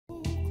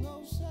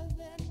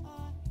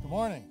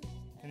morning.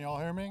 Can you all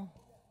hear me?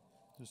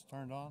 Just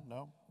turned on?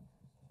 No?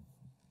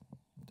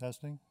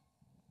 Testing?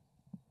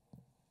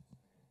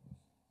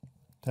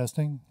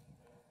 Testing?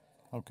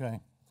 Okay.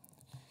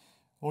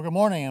 Well, good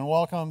morning and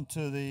welcome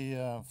to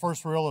the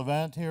first real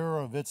event here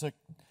of ITSEC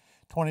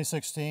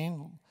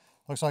 2016.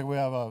 Looks like we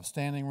have a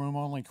standing room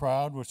only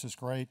crowd, which is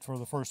great for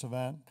the first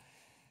event.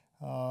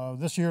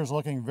 This year is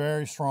looking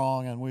very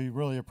strong, and we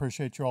really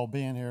appreciate you all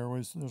being here.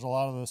 There's a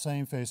lot of the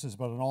same faces,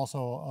 but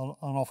also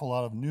an awful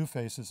lot of new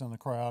faces in the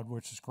crowd,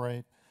 which is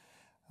great.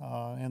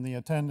 And the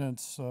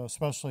attendance,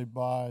 especially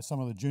by some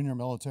of the junior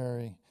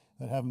military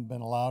that haven't been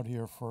allowed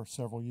here for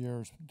several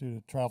years due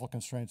to travel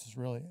constraints, is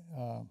really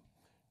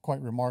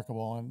quite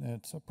remarkable, and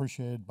it's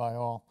appreciated by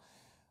all.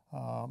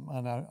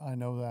 And I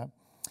know that.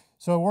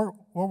 So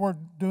what we're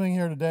doing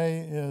here today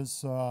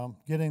is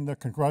getting the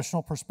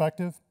congressional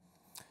perspective.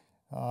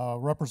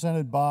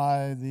 Represented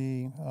by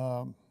the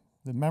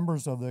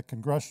members of the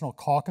Congressional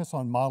Caucus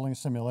on Modeling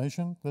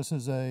Simulation. This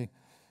is a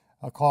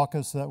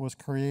caucus that was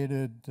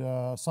created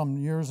some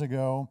years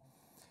ago,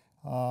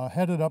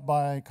 headed up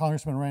by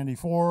Congressman Randy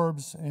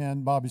Forbes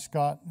and Bobby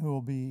Scott, who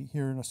will be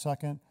here in a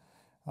second,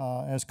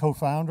 as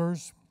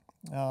co-founders.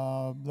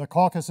 The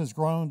caucus has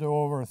grown to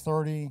over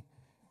 30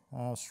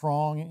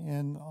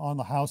 strong on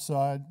the House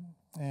side,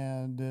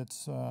 and it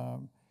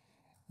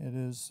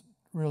is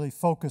really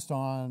focused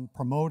on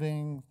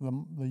promoting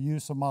the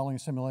use of modeling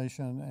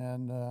simulation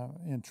and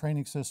in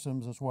training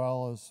systems, as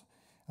well as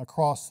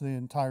across the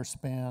entire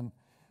span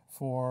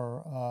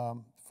for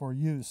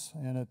use.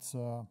 And it's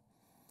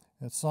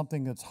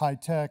something that's high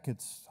tech.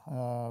 It's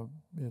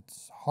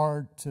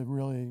hard to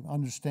really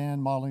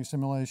understand modeling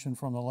simulation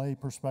from the lay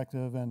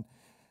perspective, and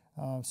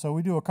so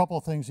we do a couple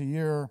of things a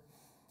year.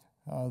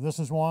 This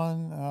is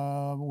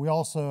one. We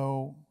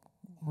also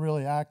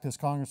really act as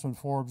Congressman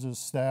Forbes'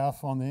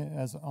 staff on the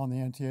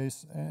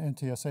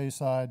NTSA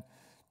side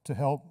to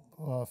help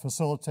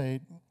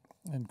facilitate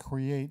and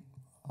create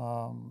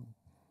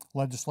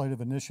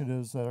legislative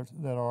initiatives that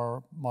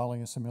are modeling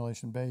and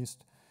simulation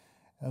based,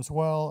 as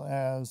well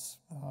as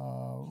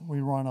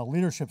we run a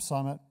leadership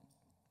summit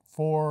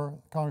for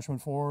Congressman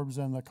Forbes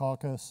and the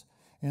caucus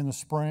in the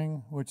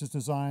spring, which is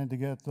designed to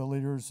get the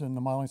leaders in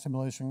the modeling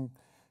simulation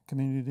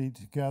community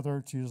together.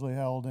 It's usually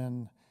held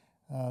in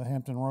the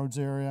Hampton Roads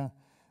area.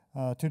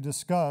 To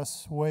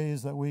discuss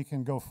ways that we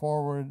can go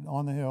forward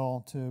on the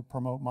Hill to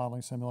promote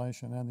modeling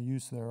simulation and the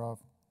use thereof.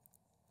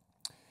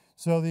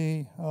 So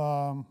the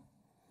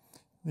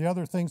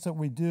other things that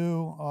we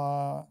do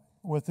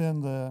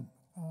within the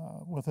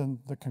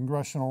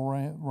congressional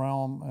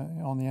realm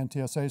on the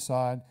NTSA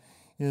side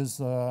is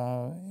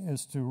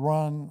to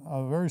run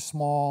a very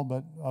small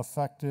but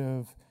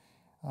effective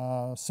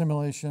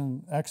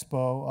simulation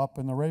expo up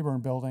in the Rayburn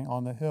building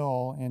on the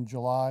Hill in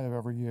July of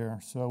every year.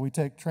 So we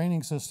take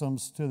training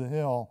systems to the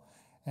Hill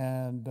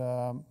and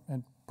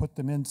put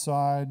them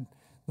inside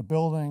the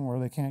building where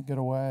they can't get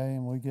away,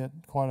 and we get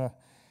quite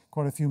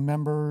a few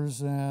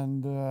members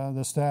and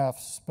the staff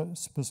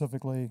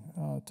specifically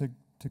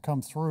to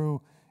come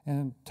through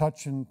and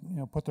touch and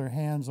put their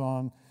hands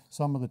on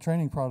some of the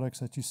training products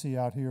that you see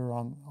out here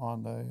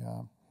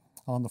on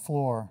the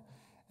floor.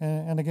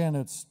 And again,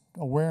 it's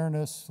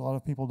awareness. A lot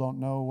of people don't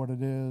know what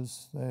it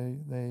is.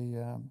 They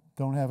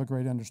don't have a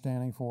great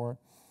understanding for it.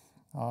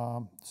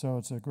 So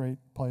it's a great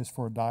place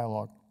for a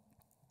dialogue.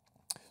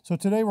 So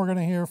today we're going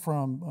to hear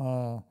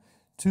from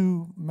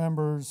two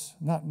members,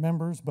 not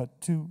members, but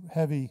two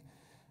heavy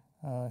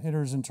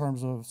hitters in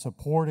terms of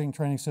supporting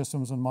training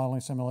systems and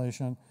modeling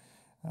simulation.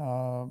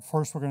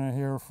 First, we're going to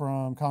hear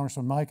from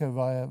Congressman Micah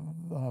via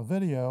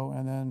video,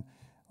 and then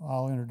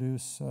I'll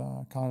introduce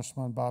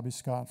Congressman Bobby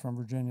Scott from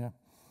Virginia.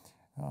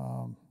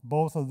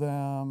 Both of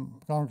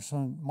them,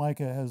 Congressman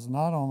Micah is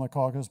not on the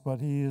caucus,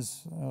 but he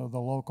is the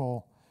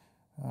local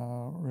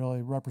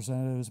really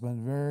representative, has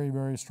been very,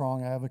 very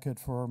strong advocate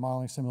for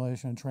modeling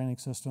simulation and training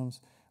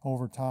systems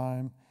over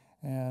time,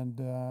 and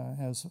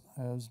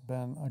has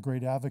been a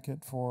great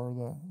advocate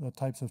for the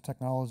types of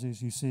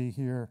technologies you see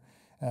here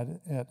at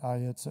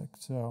ITSEC.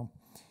 So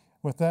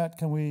with that,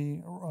 can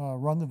we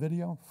run the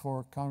video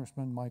for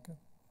Congressman Micah?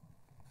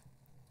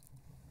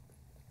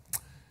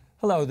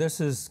 Hello, this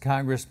is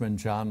Congressman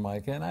John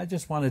Micah, and I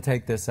just want to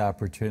take this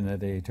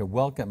opportunity to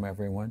welcome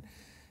everyone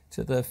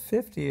to the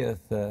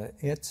 50th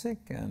ITSEC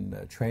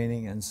and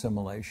Training and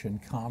Simulation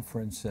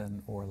Conference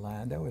in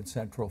Orlando in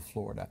Central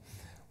Florida.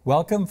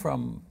 Welcome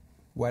from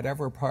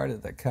whatever part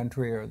of the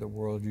country or the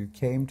world you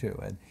came to,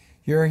 and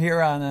you're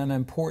here on an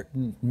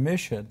important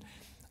mission.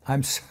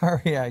 I'm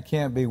sorry I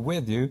can't be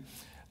with you.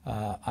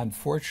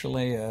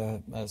 Unfortunately,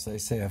 as they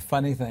say, a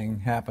funny thing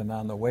happened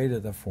on the way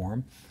to the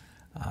forum.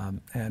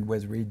 And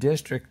with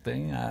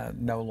redistricting,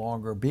 no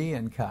longer be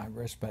in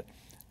Congress, but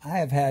I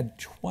have had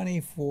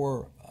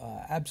 24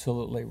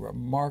 absolutely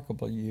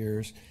remarkable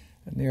years,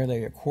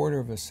 nearly a quarter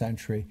of a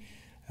century,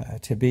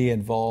 to be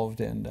involved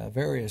in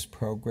various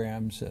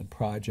programs and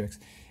projects.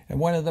 And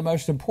one of the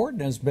most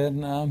important has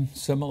been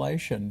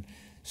simulation.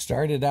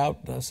 Started out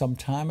some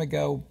time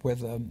ago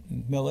with the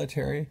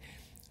military.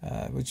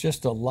 It was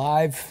just a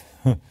live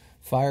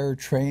fire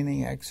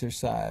training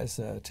exercise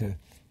to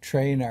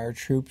train our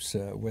troops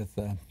with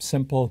a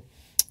simple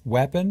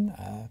weapon,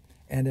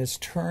 and it's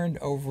turned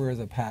over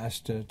the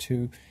past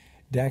 2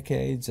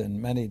 decades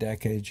and many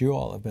decades you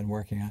all have been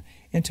working on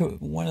into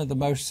one of the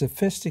most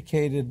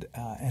sophisticated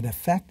and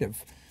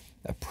effective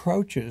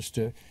approaches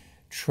to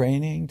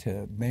training,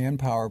 to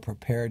manpower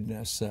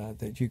preparedness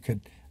that you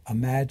could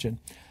imagine.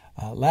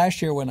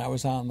 Last year when I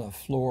was on the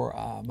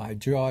floor, my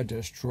jaw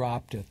just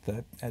dropped at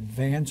the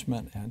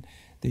advancement and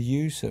the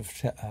use of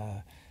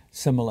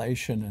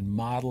simulation and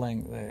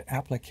modeling. The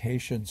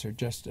applications are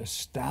just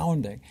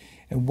astounding,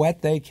 and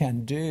what they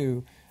can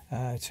do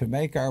to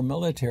make our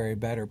military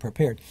better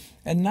prepared.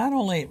 And not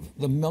only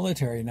the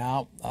military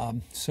now,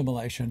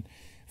 simulation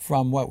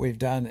from what we've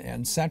done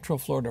in Central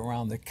Florida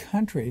around the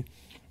country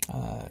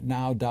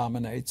now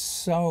dominates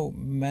so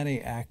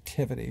many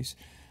activities.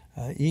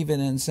 Even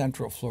in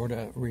Central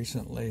Florida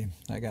recently,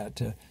 I got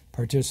to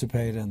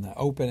participate in the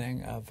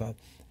opening of a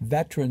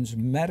Veterans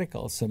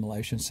Medical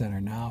Simulation Center,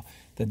 now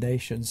the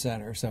Nation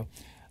Center. So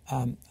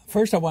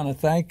first I want to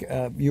thank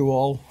you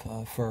all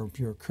for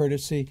your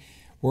courtesy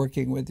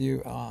working with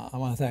you. I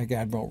want to thank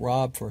Admiral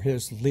Rob for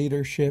his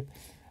leadership.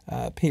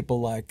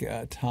 People like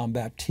Tom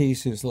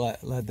Baptiste, who's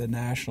led the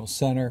National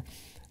Center,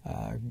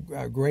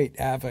 a great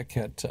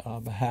advocate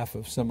on behalf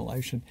of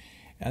simulation.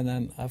 And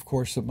then, of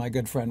course, my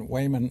good friend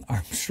Wayman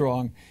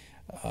Armstrong,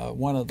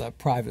 one of the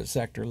private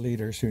sector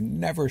leaders who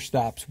never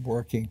stops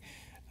working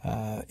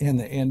in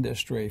the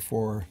industry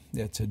for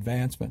its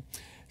advancement.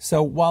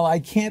 So while I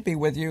can't be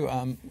with you,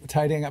 I'm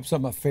tidying up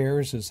some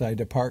affairs as I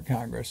depart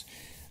Congress.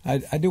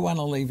 I do want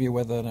to leave you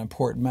with an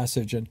important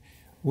message. And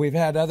we've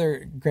had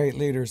other great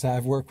leaders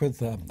I've worked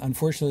with.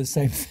 Unfortunately, the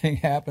same thing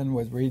happened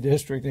with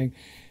redistricting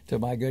to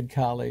my good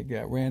colleague,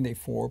 Randy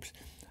Forbes.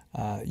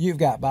 You've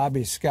got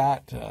Bobby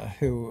Scott,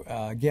 who,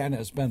 again,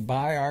 has been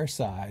by our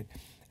side.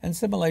 And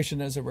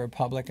simulation is a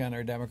Republican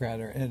or Democrat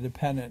or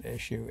independent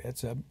issue.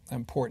 It's an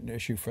important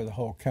issue for the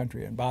whole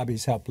country, and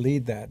Bobby's helped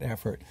lead that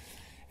effort.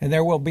 And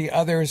there will be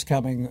others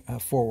coming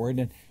forward,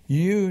 and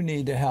you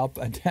need to help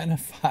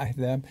identify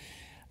them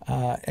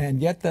and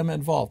get them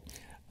involved.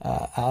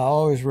 I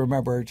always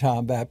remember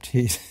Tom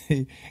Baptiste.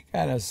 He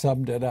kind of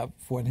summed it up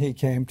when he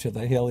came to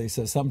the Hill. He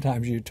says,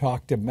 sometimes you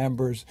talk to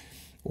members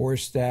or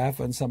staff,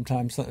 and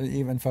sometimes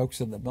even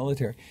folks in the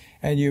military,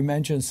 and you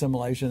mention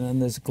simulation,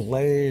 and this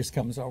glaze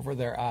comes over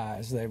their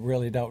eyes. They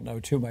really don't know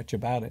too much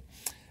about it.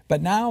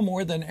 But now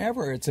more than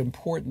ever, it's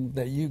important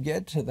that you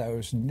get to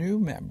those new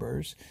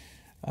members,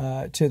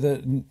 to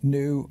the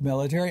new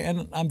military,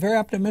 and I'm very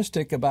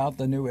optimistic about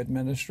the new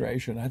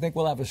administration. I think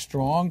we'll have a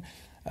strong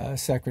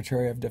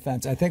Secretary of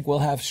Defense. I think we'll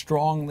have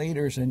strong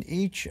leaders in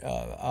each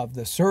of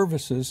the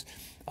services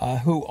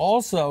who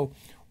also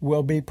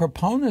will be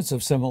proponents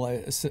of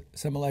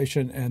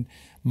simulation and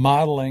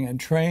modeling and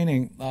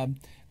training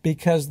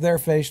because they're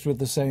faced with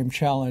the same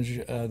challenge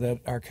that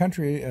our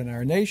country and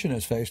our nation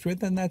is faced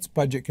with, and that's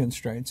budget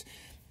constraints,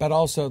 but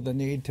also the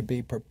need to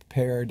be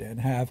prepared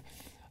and have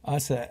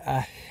us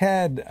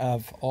ahead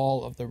of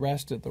all of the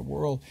rest of the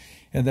world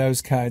in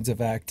those kinds of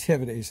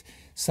activities.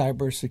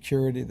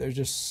 Cybersecurity, there's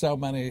just so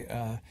many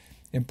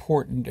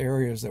important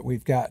areas that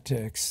we've got to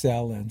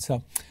excel in.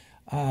 So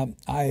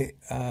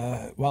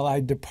while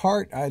I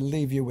depart, I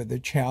leave you with the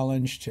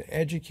challenge to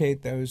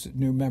educate those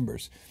new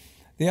members.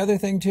 The other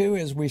thing, too,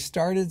 is we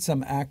started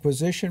some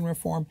acquisition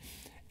reform,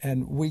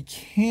 and we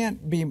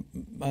can't be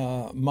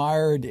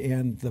mired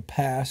in the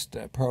past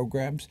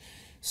programs.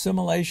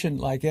 Simulation,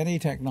 like any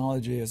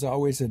technology, is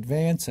always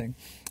advancing.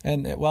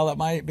 And while it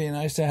might be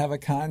nice to have a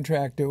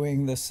contract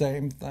doing the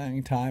same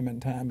thing time and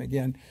time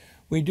again,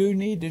 we do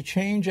need to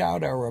change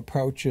out our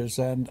approaches.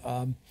 And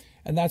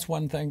that's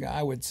one thing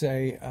I would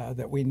say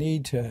that we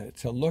need to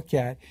look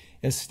at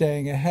is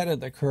staying ahead of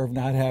the curve,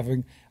 not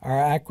having our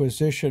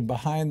acquisition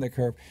behind the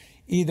curve,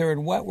 either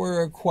in what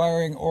we're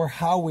acquiring or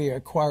how we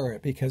acquire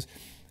it. Because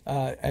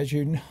as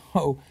you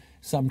know,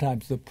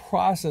 sometimes the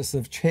process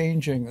of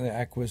changing the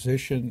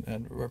acquisition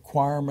and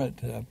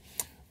requirement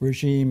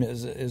regime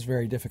is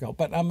very difficult.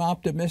 But I'm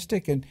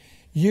optimistic, and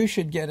you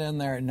should get in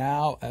there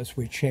now as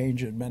we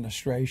change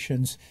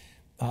administrations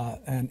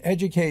and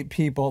educate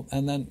people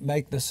and then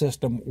make the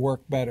system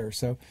work better.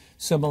 So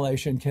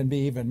simulation can be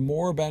even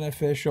more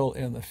beneficial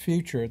in the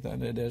future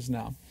than it is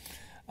now.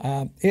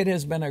 It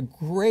has been a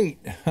great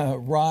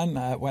run.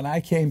 When I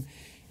came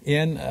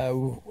in,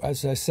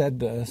 as I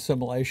said,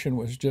 simulation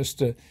was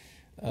just a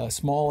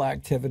small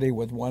activity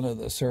with one of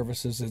the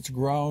services. It's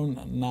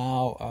grown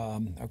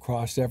now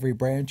across every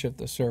branch of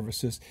the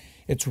services.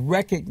 It's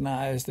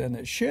recognized, and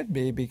it should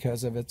be,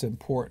 because of its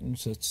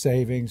importance, its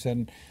savings,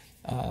 and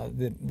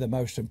the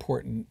most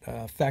important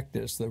fact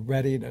is the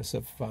readiness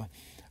of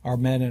our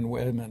men and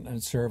women in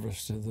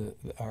service to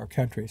our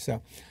country.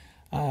 So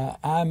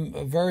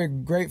I'm very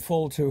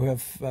grateful to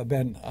have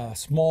been a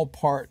small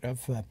part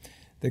of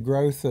the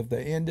growth of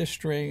the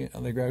industry,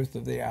 and the growth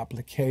of the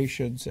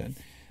applications,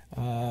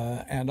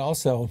 and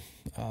also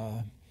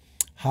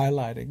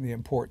highlighting the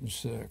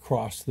importance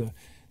across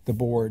the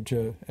board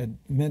to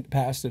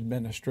past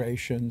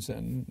administrations,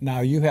 and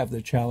now you have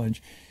the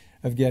challenge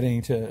of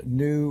getting to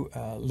new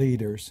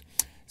leaders.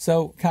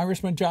 So,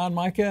 Congressman John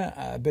Mica,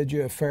 I bid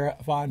you a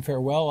fond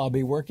farewell. I'll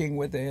be working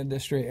with the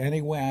industry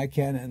any way I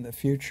can in the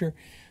future.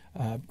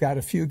 Got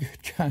a few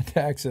good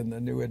contacts in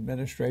the new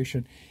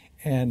administration,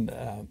 and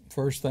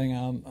first thing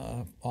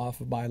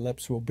off of my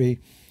lips will be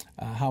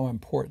how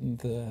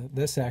important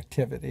this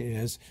activity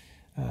is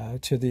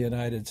to the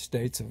United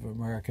States of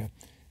America.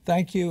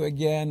 Thank you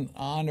again.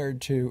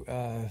 Honored to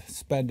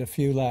spend a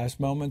few last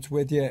moments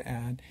with you,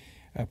 and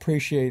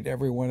appreciate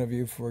every one of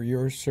you for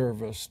your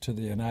service to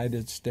the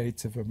United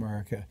States of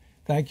America.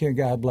 Thank you, and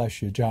God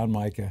bless you. John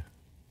Mica.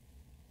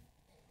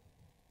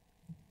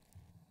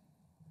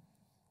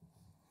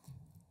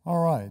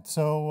 All right,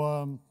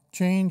 so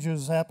change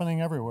is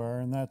happening everywhere,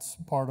 and that's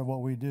part of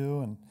what we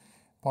do, and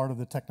part of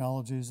the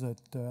technologies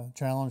that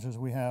challenges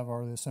we have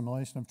are the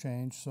assimilation of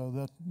change, so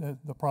that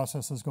the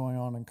process is going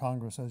on in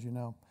Congress, as you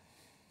know.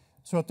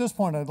 So at this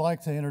point, I'd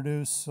like to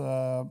introduce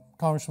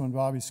Congressman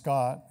Bobby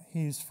Scott.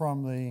 He's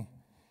from the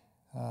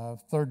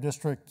 3rd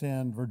District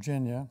in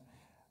Virginia.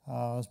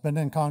 Has been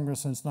in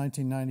Congress since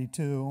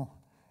 1992,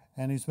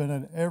 and he's been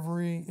at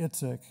every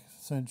ITSEC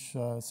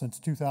since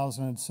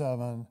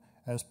 2007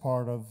 as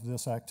part of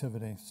this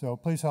activity. So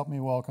please help me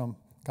welcome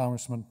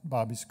Congressman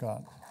Bobby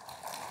Scott.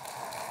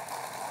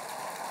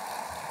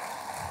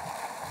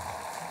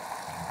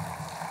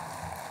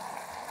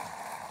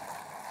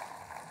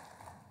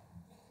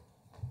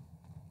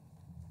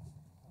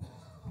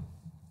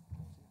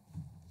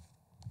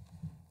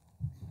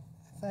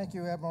 Thank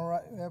you,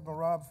 Admiral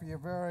Rob, for your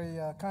very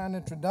kind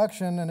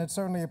introduction, and it's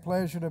certainly a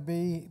pleasure to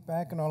be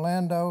back in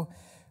Orlando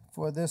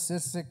for this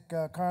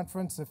ITSEC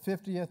conference, the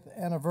 50th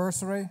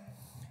anniversary.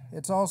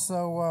 It's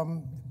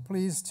also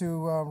pleased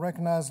to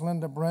recognize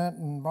Linda Brent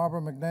and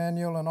Barbara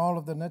McDaniel and all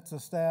of the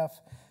NHTSA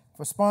staff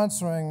for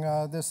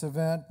sponsoring this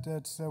event.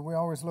 We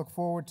always look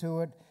forward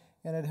to it,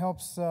 and it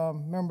helps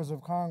members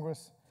of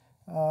Congress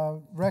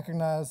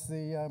recognize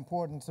the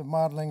importance of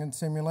modeling and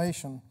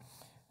simulation.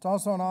 It's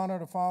also an honor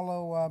to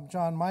follow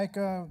John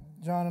Mica.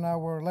 John and I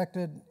were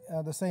elected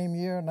the same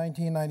year,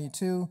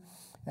 1992,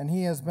 and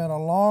he has been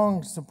a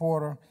long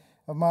supporter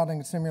of modeling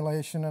and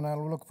simulation, and I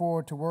look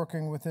forward to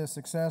working with his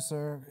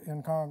successor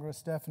in Congress,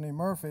 Stephanie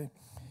Murphy.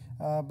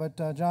 But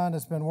John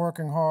has been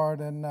working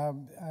hard, and I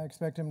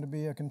expect him to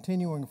be a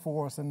continuing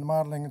force in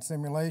modeling and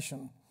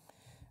simulation.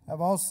 I've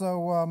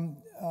also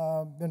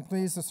been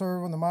pleased to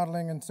serve on the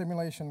Modeling and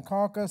Simulation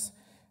Caucus.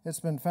 It's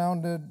been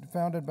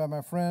founded by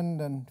my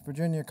friend and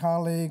Virginia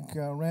colleague,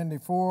 Randy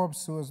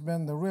Forbes, who has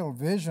been the real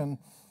vision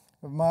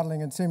of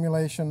modeling and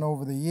simulation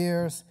over the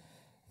years.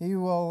 He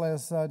will,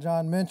 as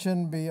John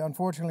mentioned,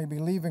 unfortunately be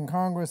leaving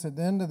Congress at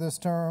the end of this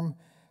term,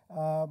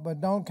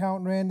 but don't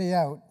count Randy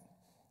out.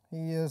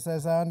 He is,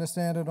 as I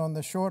understand it, on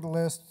the short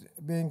list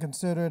being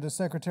considered as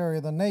Secretary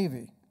of the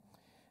Navy.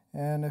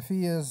 And if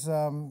he is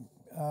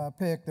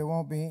picked, there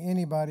won't be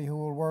anybody who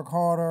will work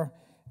harder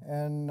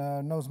and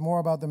knows more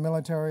about the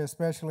military,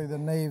 especially the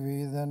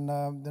Navy,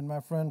 than my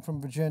friend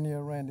from Virginia,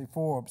 Randy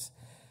Forbes.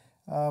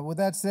 With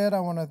that said, I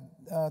want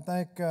to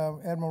thank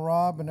Admiral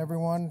Rob and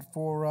everyone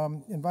for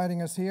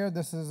inviting us here.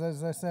 This is,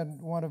 as I said,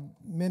 one of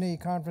many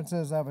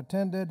conferences I've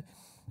attended,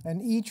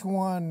 and each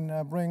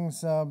one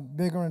brings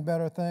bigger and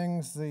better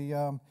things.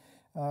 The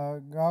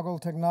goggle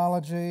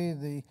technology,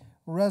 the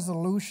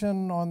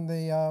resolution on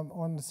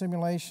the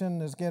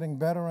simulation is getting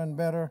better and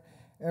better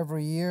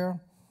every year.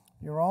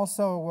 You're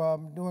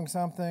also doing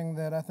something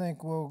that I think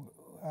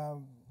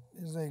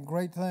is a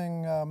great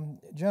thing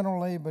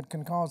generally, but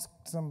can cause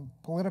some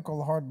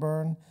political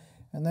heartburn,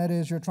 and that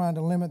is you're trying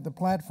to limit the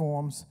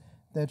platforms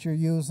that you're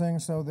using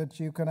so that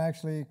you can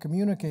actually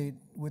communicate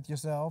with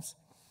yourselves.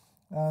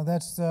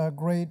 That's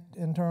great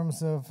in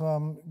terms of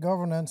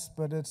governance,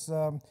 but it's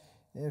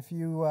if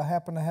you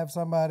happen to have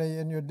somebody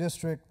in your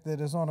district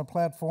that is on a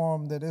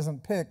platform that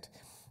isn't picked,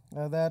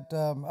 that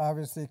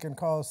obviously can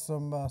cause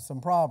some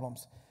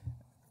problems.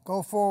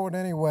 Go forward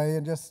anyway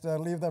and just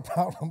leave the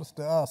problems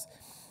to us.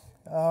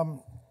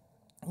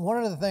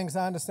 One of the things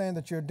I understand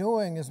that you're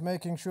doing is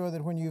making sure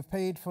that when you've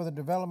paid for the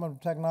development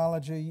of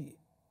technology,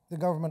 the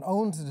government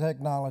owns the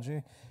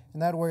technology,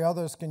 and that way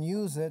others can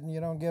use it, and you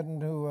don't get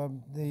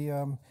into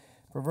the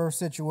perverse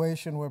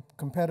situation where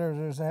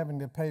competitors are having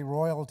to pay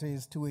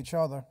royalties to each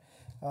other,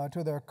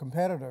 to their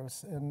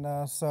competitors.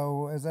 And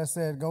so, as I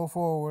said, go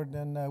forward,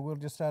 and we'll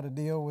just try to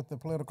deal with the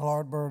political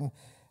heartburn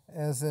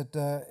as it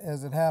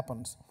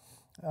happens.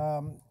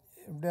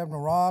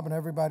 Admiral Rob and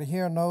everybody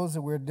here knows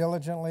that we're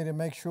diligently to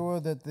make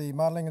sure that the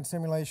Modeling and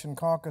Simulation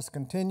Caucus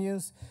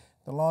continues.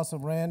 The loss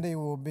of Randy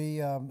will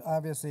be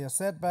obviously a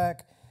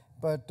setback,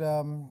 but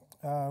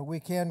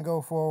we can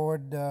go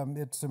forward.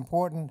 It's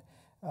important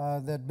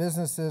that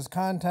businesses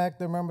contact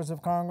their members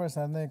of Congress.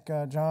 I think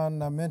John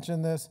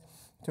mentioned this,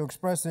 to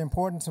express the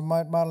importance of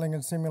modeling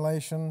and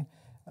simulation.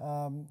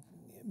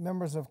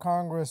 Members of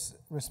Congress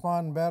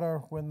respond better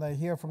when they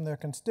hear from their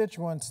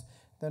constituents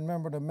than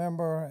member to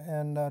member,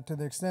 and to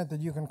the extent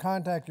that you can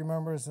contact your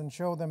members and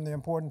show them the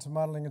importance of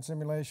modeling and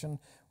simulation,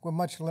 we're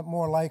much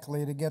more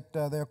likely to get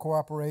their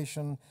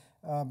cooperation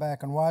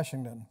back in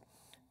Washington.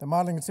 The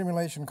Modeling and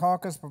Simulation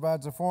Caucus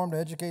provides a forum to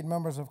educate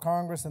members of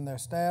Congress and their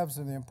staffs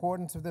of the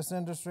importance of this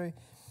industry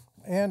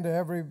and to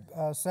every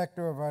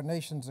sector of our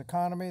nation's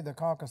economy. The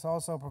caucus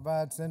also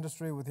provides the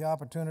industry with the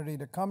opportunity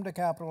to come to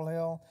Capitol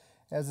Hill,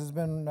 as has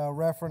been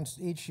referenced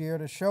each year,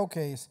 to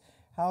showcase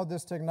how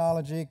this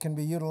technology can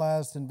be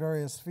utilized in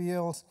various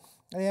fields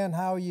and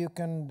how you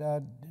can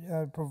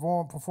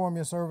perform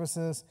your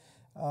services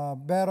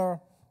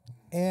better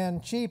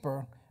and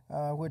cheaper,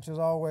 which is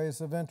always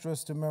of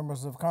interest to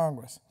members of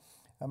Congress.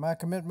 My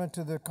commitment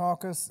to the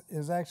caucus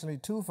is actually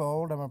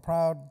twofold. I'm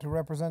proud to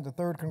represent the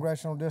 3rd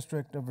Congressional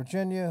District of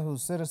Virginia,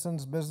 whose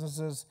citizens,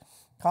 businesses,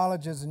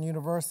 colleges, and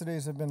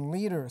universities have been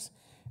leaders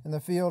in the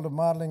field of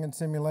modeling and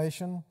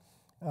simulation.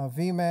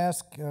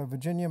 VMASC,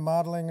 Virginia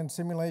Modeling and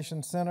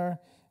Simulation Center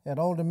at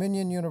Old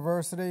Dominion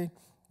University,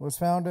 was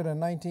founded in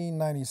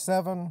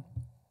 1997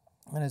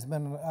 and has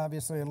been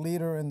obviously a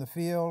leader in the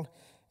field.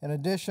 In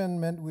addition,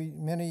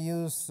 many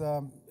use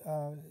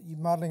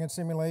modeling and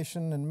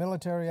simulation in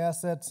military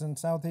assets in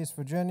Southeast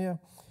Virginia.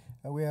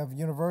 We have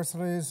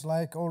universities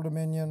like Old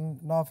Dominion,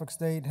 Norfolk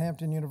State,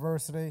 Hampton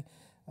University,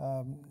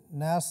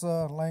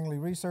 NASA Langley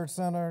Research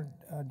Center,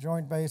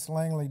 Joint Base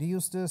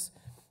Langley-Eustis,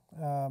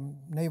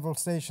 Naval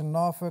Station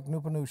Norfolk,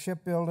 Nupanu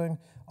Shipbuilding.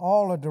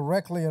 All are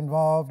directly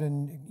involved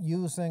in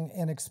using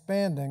and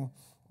expanding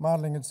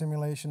modeling and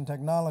simulation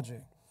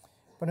technology.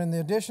 But in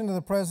addition to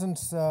the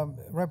presence,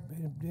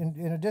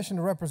 in addition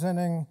to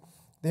representing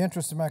the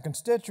interests of my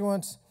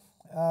constituents,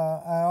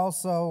 I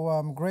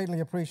also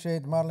greatly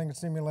appreciate modeling and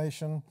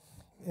simulation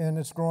in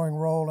its growing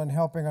role in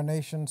helping our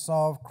nation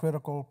solve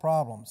critical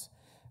problems.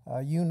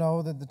 You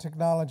know that the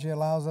technology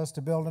allows us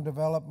to build and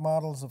develop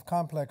models of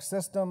complex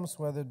systems,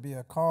 whether it be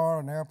a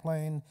car, an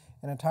airplane,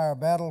 an entire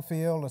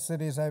battlefield, a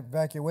city's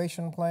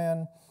evacuation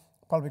plan,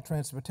 public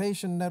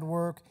transportation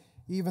network,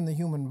 even the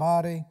human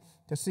body,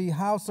 to see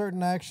how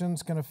certain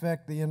actions can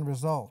affect the end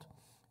result.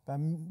 By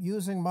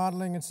using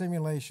modeling and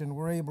simulation,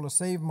 we're able to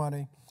save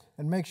money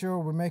and make sure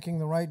we're making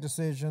the right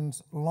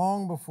decisions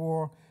long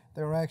before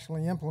they're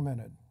actually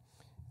implemented.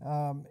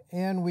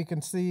 And we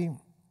can see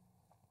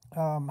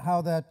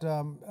how that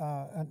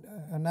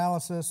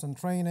analysis and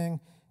training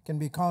can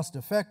be cost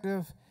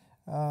effective.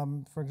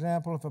 For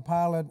example, if a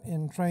pilot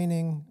in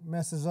training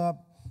messes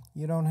up,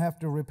 you don't have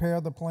to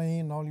repair the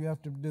plane. All you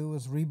have to do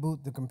is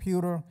reboot the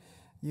computer.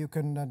 You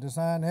can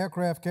design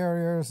aircraft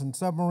carriers and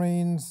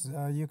submarines.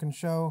 You can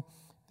show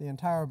the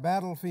entire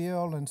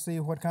battlefield and see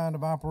what kind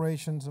of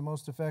operations are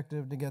most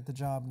effective to get the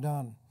job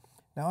done.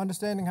 Now,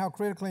 understanding how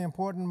critically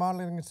important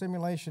modeling and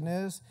simulation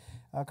is,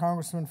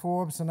 Congressman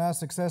Forbes and I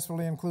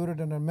successfully included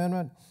an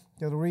amendment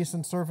to the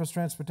recent Surface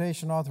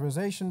Transportation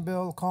Authorization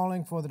Bill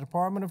calling for the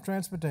Department of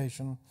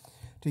Transportation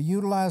to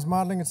utilize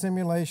modeling and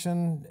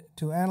simulation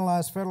to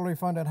analyze federally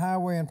funded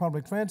highway and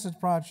public transit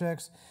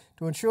projects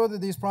to ensure that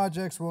these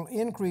projects will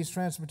increase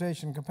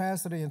transportation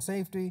capacity and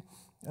safety,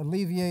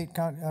 alleviate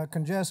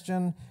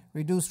congestion,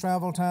 reduce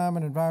travel time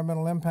and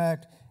environmental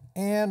impact,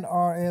 and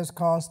are as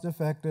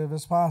cost-effective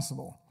as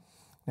possible.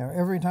 Now,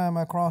 every time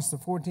I cross the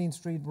 14th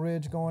Street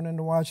Bridge going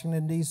into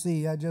Washington,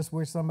 D.C., I just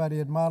wish somebody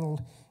had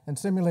modeled and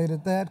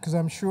simulated that, because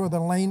I'm sure the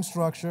lane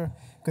structure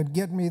could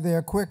get me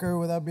there quicker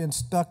without being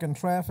stuck in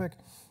traffic.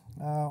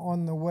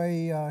 On the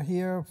way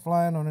here,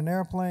 flying on an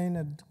airplane,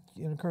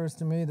 it occurs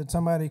to me that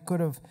somebody could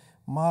have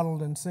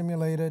modeled and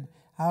simulated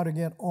how to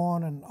get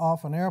on and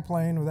off an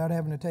airplane without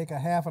having to take a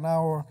half an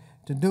hour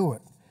to do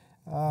it.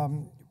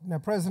 Now,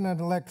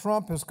 President-elect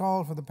Trump has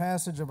called for the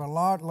passage of a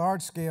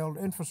large-scale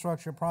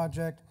infrastructure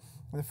project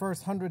in the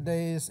first 100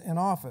 days in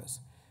office.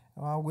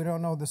 We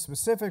don't know the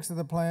specifics of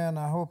the plan.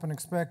 I hope and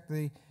expect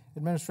the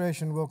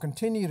administration will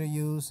continue to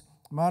use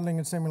modeling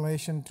and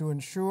simulation to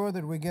ensure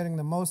that we're getting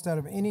the most out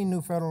of any new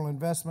federal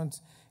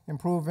investments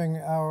improving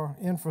our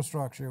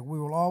infrastructure. We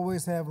will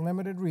always have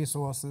limited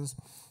resources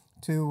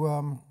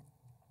to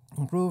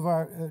improve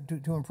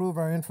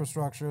our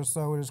infrastructure,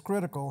 so it is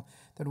critical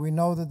that we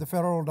know that the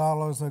federal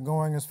dollars are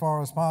going as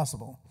far as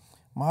possible.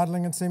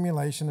 Modeling and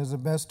simulation is the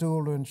best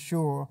tool to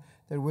ensure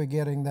that we're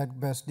getting that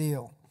best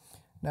deal.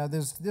 Now,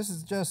 this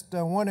is just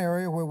one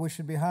area where we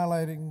should be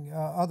highlighting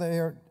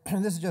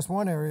this is just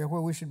one area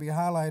where we should be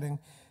highlighting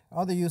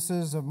other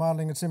uses of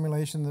modeling and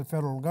simulation in the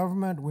federal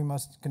government. We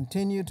must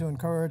continue to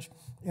encourage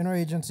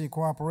interagency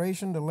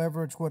cooperation to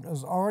leverage what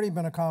has already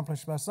been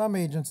accomplished by some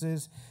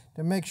agencies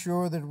to make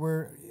sure that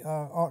we're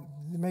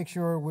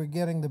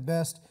getting the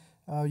best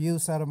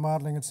use out of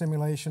modeling and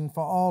simulation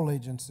for all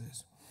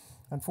agencies.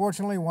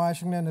 Unfortunately,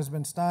 Washington has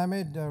been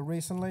stymied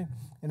recently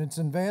in its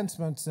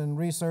advancements in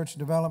research,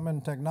 development,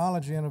 and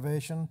technology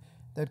innovation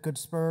that could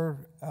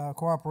spur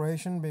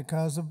cooperation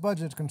because of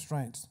budget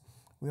constraints.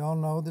 We all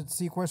know that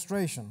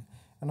sequestration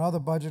and other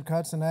budget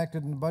cuts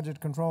enacted in the Budget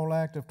Control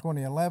Act of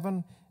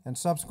 2011 and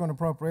subsequent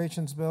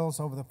appropriations bills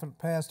over the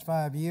past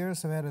 5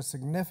 years have had a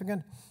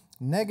significant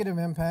negative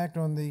impact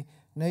on the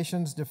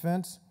nation's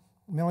defense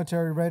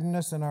military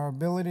readiness, and our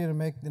ability to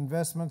make the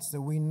investments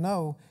that we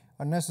know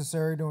are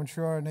necessary to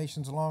ensure our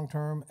nation's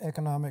long-term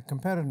economic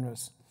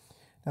competitiveness.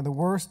 Now, the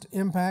worst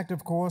impact,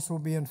 of course, will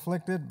be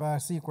inflicted by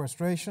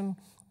sequestration,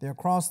 the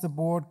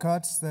across-the-board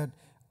cuts that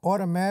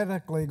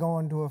automatically go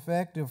into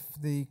effect if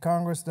the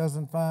Congress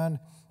doesn't find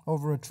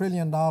over $1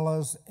 trillion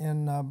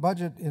in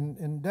budget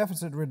in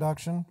deficit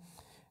reduction.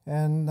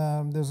 And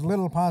there's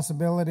little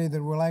possibility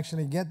that we'll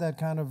actually get that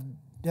kind of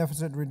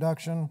deficit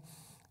reduction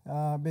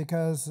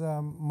because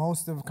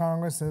most of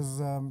Congress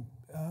has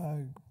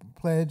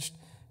pledged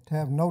to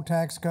have no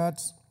tax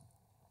cuts,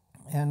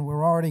 and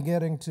we're already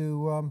getting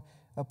to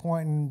a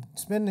point in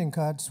spending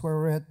cuts where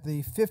we're at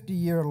the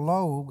 50-year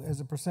low as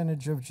a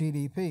percentage of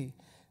GDP.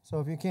 So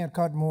if you can't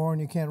cut more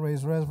and you can't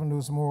raise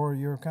revenues more,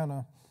 you're kind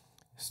of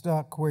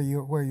stuck where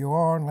you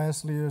are. And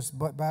last year's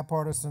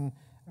bipartisan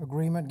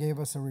agreement gave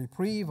us a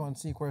reprieve on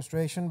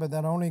sequestration, but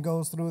that only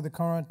goes through the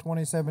current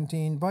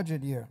 2017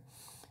 budget year.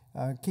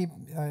 Keep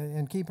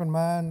in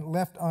mind,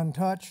 left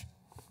untouched,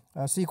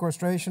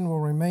 sequestration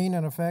will remain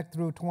in effect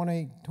through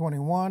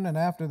 2021, and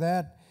after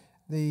that,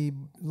 the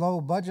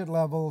low budget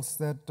levels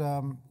that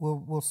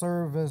will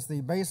serve as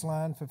the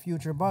baseline for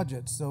future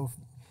budgets. So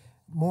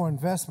more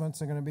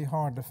investments are going to be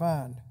hard to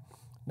find.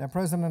 Now,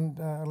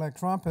 President-elect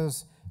Trump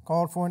has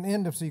called for an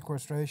end of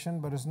sequestration,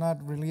 but has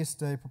not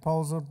released a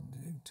proposal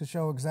to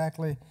show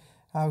exactly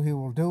how he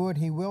will do it.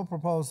 He will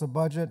propose a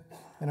budget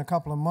in a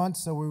couple of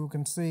months so we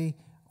can see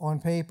on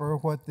paper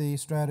what the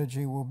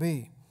strategy will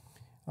be.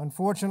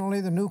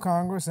 Unfortunately, the new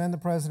Congress and the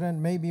President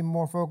may be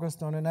more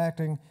focused on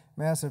enacting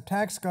massive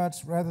tax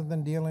cuts rather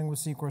than dealing with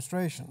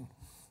sequestration.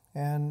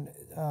 And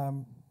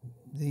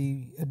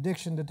the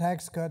addiction to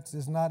tax cuts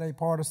is not a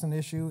partisan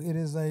issue. It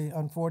is a,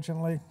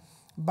 unfortunately,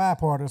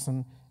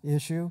 bipartisan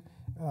issue.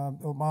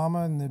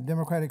 Obama and the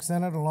Democratic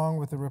Senate, along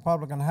with the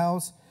Republican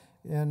House,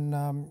 in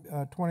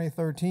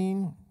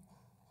 2013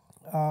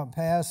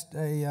 passed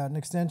an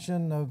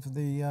extension of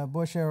the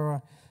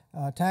Bush-era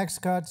tax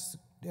cuts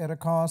at a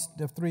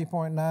cost of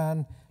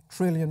 $3.9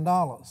 trillion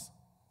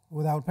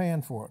without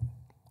paying for it.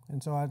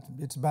 And so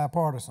it's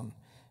bipartisan.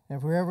 And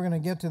if we're ever going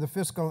to get to the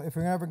fiscal, if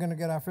we're ever going to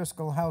get our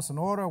fiscal house in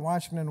order,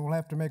 Washington will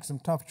have to make some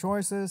tough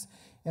choices,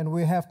 and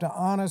we have to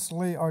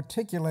honestly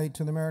articulate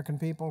to the American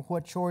people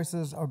what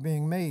choices are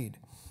being made.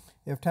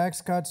 If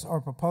tax cuts are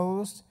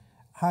proposed,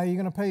 how are you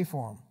going to pay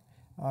for them?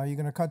 Are you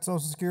going to cut Social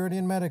Security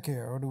and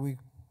Medicare, or do we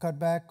cut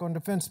back on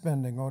defense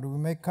spending, or do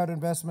we cut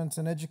investments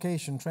in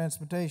education,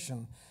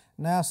 transportation,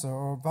 NASA,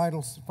 or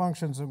vital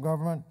functions of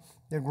government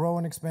that grow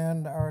and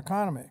expand our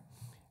economy?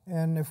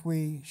 And if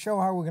we show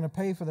how we're going to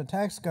pay for the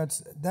tax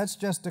cuts, that's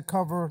just to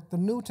cover the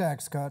new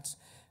tax cuts.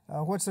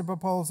 What's the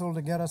proposal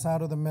to get us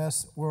out of the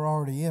mess we're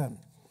already in?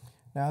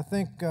 Now, I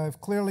think if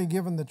clearly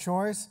given the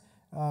choice,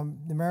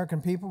 the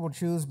American people will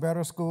choose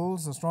better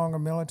schools, a stronger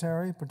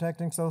military,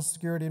 protecting Social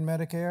Security and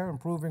Medicare,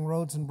 improving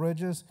roads and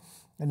bridges,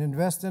 and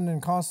investing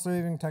in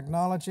cost-saving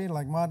technology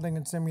like modeling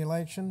and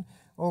simulation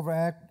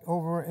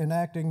over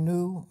enacting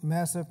new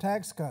massive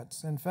tax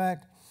cuts. In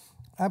fact,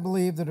 I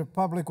believe that the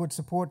public would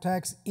support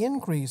tax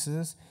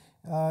increases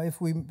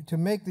to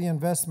make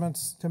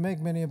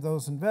many of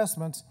those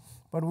investments,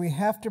 but we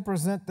have to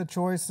present the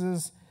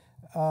choices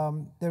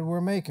that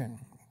we're making.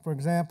 For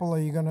example,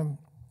 if you're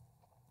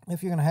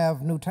going to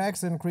have new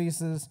tax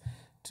increases,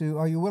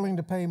 are you willing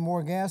to pay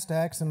more gas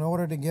tax in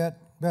order to get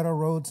better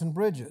roads and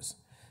bridges?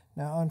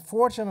 Now,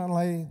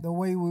 unfortunately, the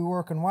way we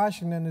work in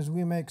Washington is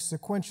we make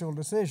sequential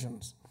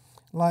decisions,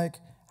 like,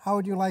 how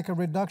would you like a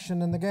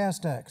reduction in the gas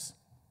tax?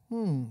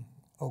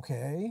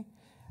 Okay.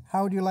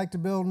 How would you like to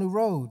build new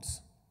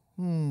roads?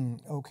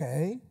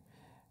 Okay.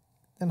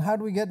 Then how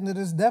do we get into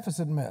this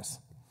deficit mess?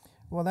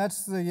 Well,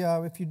 that's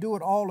if you do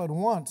it all at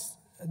once,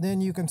 then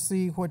you can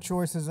see what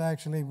choices are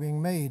actually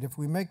being made. If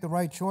we make the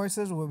right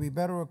choices, we'll be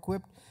better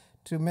equipped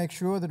to make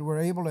sure that we're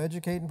able to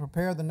educate and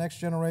prepare the next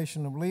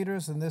generation of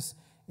leaders in this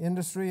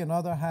industry and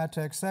other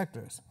high-tech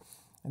sectors.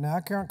 And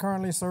I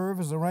currently serve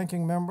as a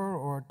ranking member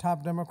or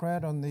top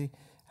Democrat on the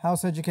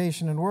House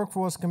Education and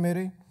Workforce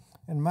Committee,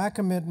 and my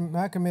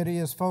committee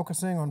is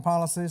focusing on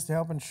policies to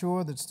help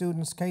ensure that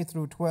students K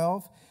through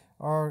 12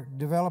 are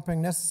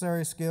developing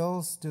necessary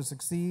skills to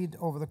succeed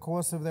over the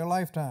course of their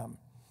lifetime.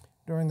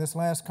 During this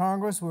last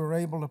Congress, we were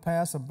able to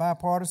pass a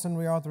bipartisan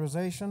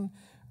reauthorization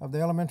of the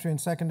Elementary and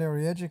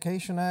Secondary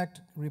Education Act,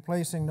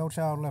 replacing No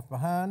Child Left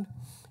Behind.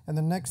 And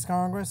the next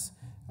Congress,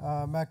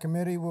 my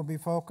committee will be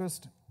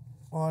focused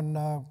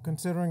on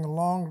considering a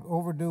long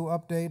overdue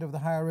update of the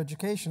Higher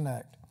Education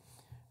Act.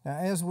 Now,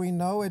 as we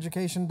know,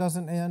 education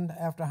doesn't end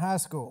after high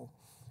school.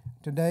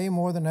 Today,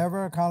 more than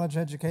ever, a college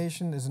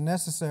education is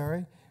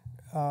necessary,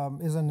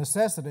 is a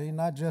necessity,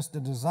 not just a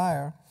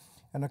desire.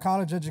 And a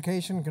college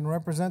education can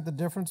represent the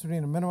difference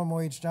between a minimum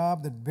wage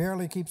job that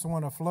barely keeps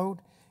one afloat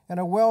and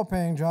a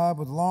well-paying job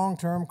with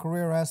long-term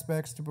career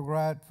aspects to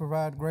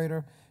provide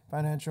greater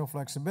financial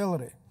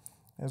flexibility.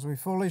 As we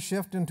fully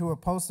shift into a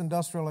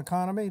post-industrial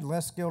economy,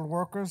 less skilled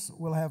workers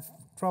will have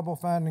trouble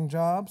finding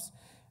jobs.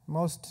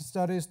 Most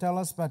studies tell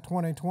us by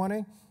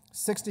 2020,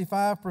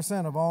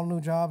 65% of all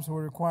new jobs will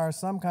require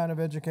some kind of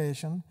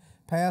education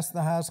past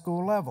the high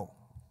school level.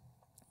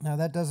 Now,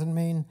 that doesn't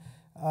mean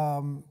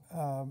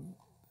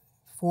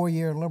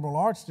 4-year liberal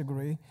arts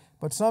degree,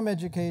 but some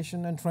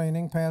education and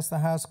training past the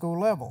high school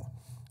level.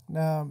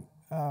 Now,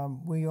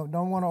 we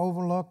don't want to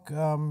overlook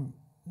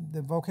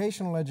the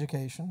vocational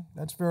education.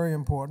 That's very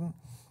important.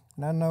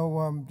 And I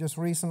know just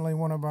recently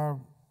one of our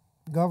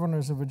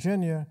governors of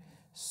Virginia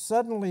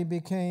suddenly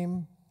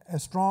became a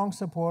strong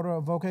supporter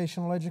of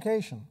vocational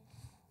education.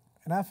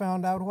 And I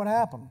found out what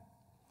happened.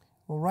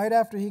 Well, right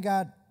after he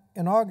got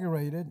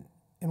inaugurated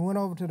and went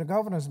over to the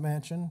governor's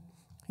mansion,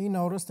 he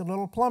noticed a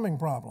little plumbing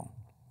problem.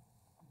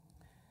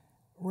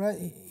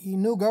 He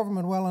knew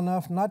government well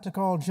enough not to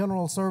call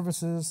general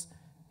services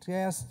to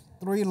ask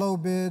 3 low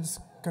bids,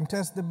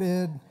 contest the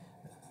bid.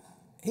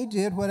 He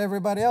did what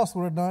everybody else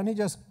would have done. He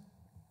just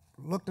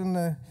looked in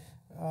the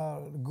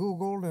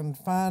Googled and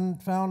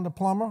found the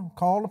plumber,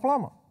 called the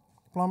plumber.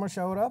 The plumber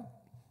showed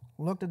up,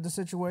 looked at the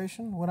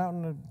situation, went out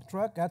in the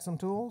truck, got some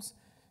tools,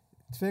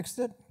 fixed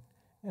it,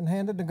 and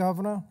handed the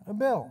governor a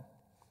bill,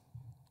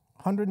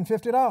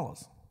 $150.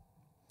 He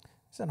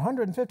said,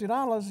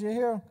 $150, you're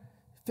here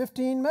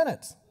 15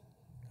 minutes.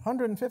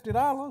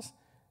 $150,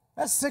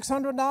 that's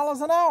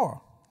 $600 an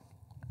hour.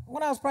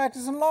 When I was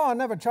practicing law, I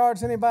never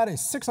charged anybody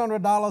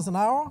 $600 an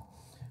hour.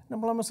 And the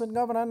plumber said,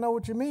 Governor, I know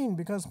what you mean,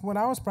 because when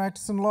I was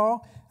practicing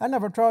law, I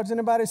never charged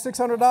anybody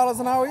 $600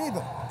 an hour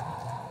either.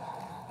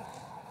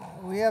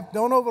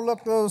 Don't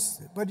overlook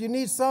those, but you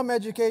need some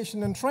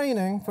education and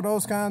training for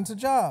those kinds of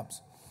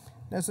jobs.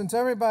 Now, since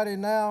everybody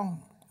now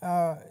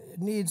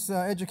needs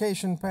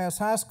education past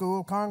high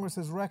school, Congress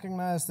has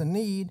recognized the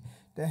need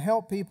to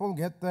help people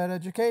get that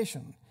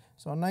education.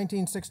 So in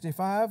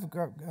 1965,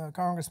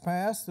 Congress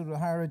passed, through the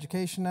Higher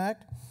Education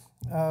Act,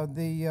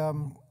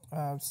 the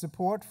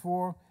support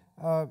for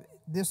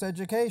this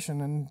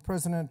education. And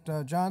President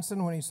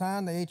Johnson, when he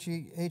signed the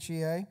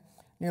HEA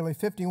nearly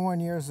 51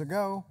 years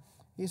ago,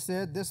 he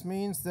said this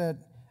means that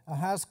a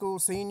high school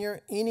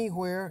senior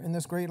anywhere in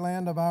this great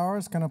land of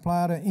ours can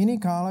apply to any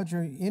college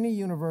or any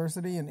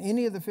university in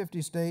any of the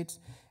 50 states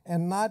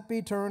and not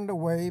be turned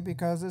away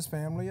because his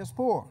family is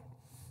poor.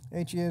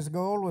 HEA's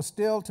goal was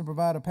still to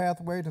provide a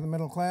pathway to the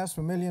middle class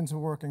for millions of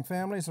working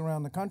families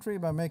around the country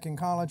by making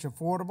college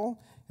affordable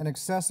and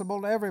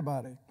accessible to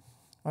everybody.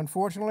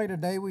 Unfortunately,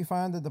 today we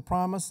find that the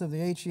promise of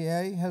the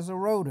HEA has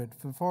eroded.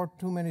 For far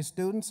too many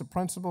students, the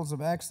principles of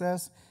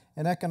access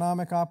and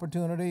economic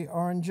opportunity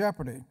are in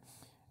jeopardy.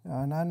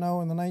 And I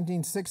know in the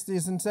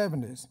 1960s and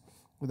 70s,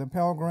 with a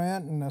Pell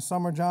Grant and a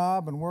summer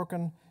job and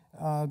working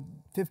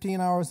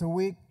 15 hours a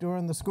week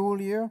during the school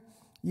year,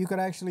 you could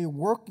actually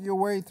work your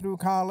way through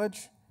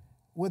college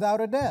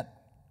without a debt.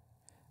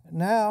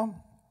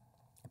 Now,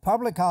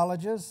 public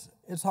colleges,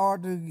 it's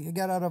hard to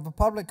get out of a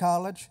public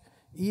college,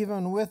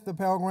 even with the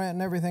Pell Grant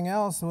and everything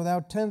else,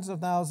 without tens of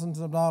thousands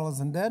of dollars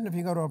in debt. And if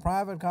you go to a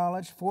private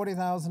college,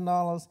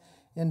 $40,000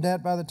 in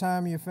debt by the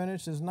time you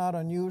finish is not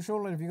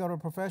unusual. And if you go to a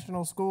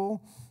professional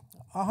school,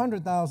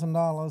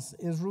 $100,000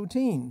 is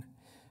routine.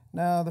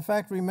 Now, the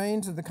fact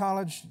remains that the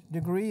college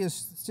degree is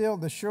still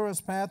the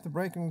surest path to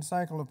breaking the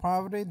cycle of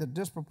poverty that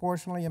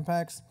disproportionately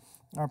impacts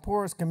our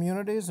poorest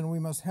communities, and we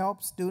must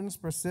help students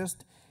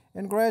persist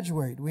and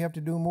graduate. We have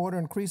to do more to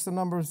increase the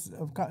numbers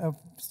of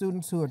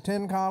students who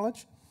attend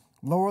college,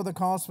 lower the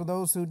cost for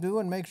those who do,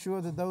 and make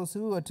sure that those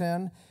who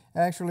attend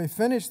actually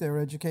finish their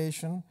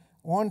education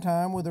on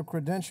time with a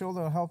credential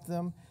that will help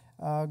them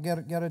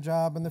get a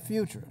job in the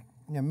future.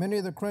 You know, many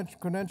of the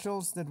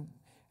credentials that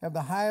have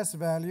the highest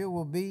value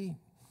will be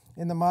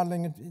in the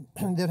modeling,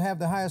 that have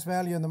the highest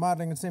value in the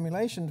modeling and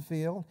simulation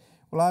field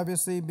will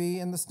obviously be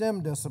in the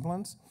STEM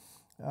disciplines.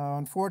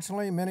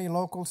 Unfortunately, many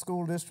local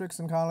school districts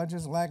and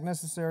colleges lack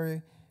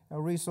necessary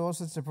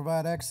resources to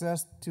provide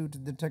access to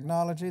the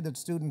technology that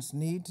students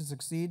need to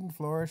succeed and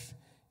flourish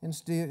in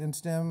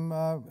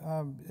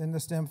the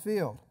STEM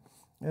field.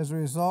 As a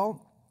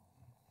result,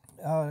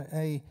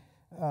 a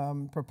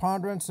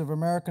preponderance of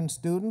American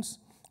students,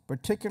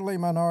 particularly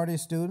minority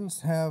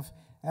students, have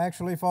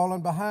actually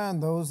fallen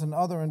behind those in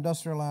other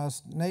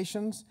industrialized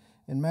nations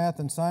in math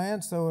and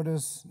science, so it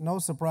is no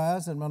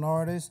surprise that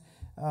minorities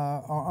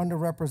are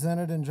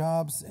underrepresented in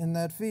jobs in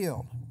that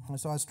field. And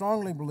so I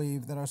strongly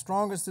believe that our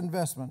strongest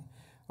investment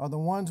are the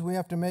ones we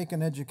have to make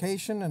in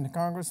education, and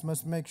Congress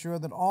must make sure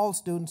that all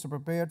students are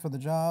prepared for the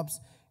jobs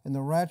in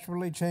the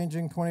rapidly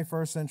changing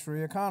 21st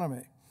century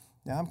economy.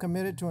 Now, I'm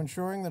committed to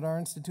ensuring that our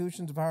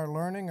institutions of higher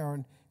learning are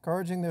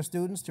encouraging their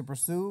students to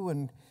pursue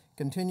and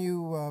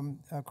continue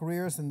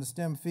careers in the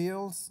STEM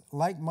fields,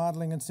 like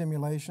modeling and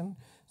simulation,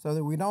 so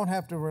that we don't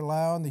have to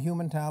rely on the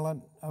human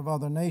talent of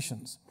other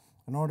nations.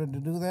 In order to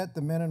do that,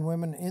 the men and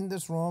women in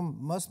this room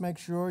must make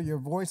sure your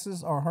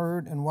voices are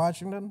heard in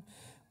Washington.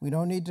 We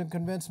don't need to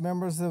convince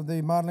members of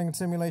the Modeling and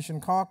Simulation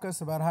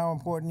Caucus about how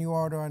important you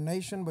are to our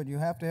nation, but you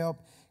have to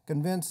help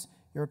convince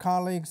our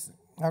colleagues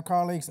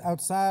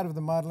outside of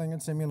the Modeling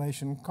and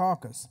Simulation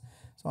Caucus.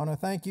 So I want to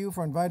thank you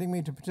for inviting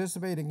me to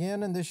participate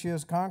again in this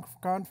year's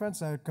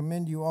conference. I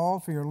commend you all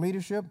for your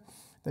leadership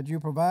that you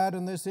provide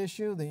on this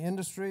issue. The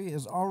industry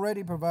is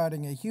already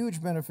providing a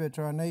huge benefit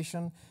to our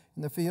nation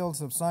in the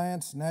fields of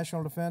science,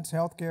 national defense,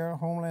 healthcare,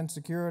 homeland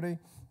security,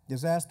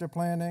 disaster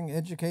planning,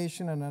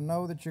 education, and I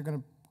know that you're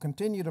going to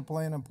continue to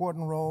play an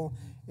important role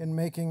in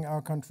making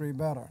our country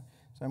better.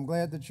 So I'm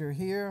glad that you're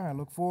here. I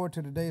look forward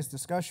to today's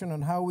discussion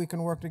on how we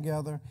can work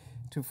together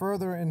to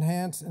further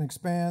enhance and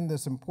expand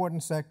this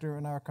important sector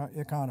in our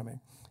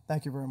economy.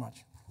 Thank you very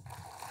much.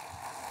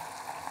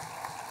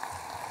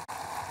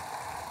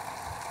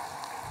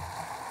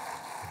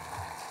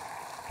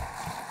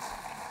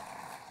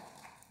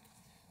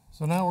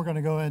 So now we're going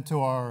to go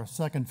into our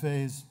second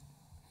phase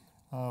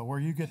where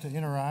you get to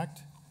interact.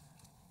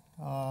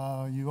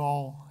 You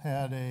all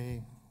had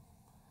a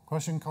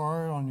question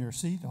card on your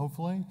seat,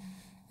 hopefully,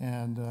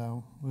 and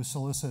we'll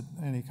solicit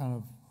any kind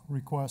of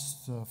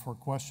requests for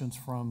questions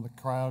from the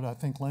crowd. I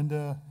think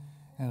Linda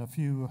and a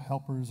few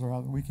helpers are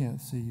out. We can't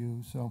see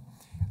you, so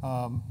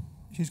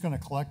she's going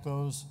to collect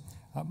those.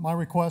 My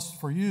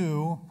request for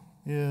you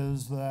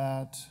is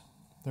that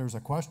there's a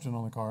question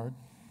on the card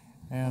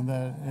and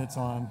that it's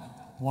on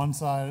one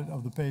side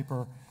of the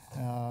paper,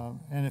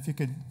 and if you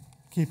could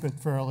keep it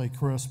fairly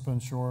crisp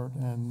and short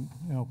and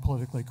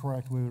politically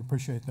correct, we would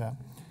appreciate that.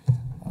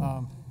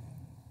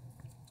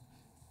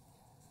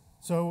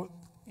 So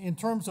in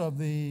terms of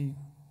the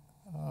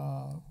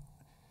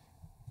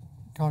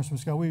Congressman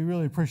Scott, we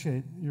really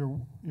appreciate your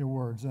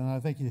words, and I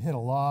think you hit a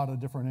lot of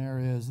different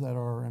areas that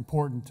are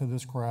important to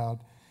this crowd.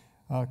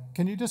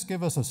 Can you just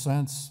give us a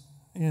sense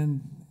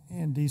in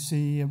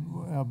D.C.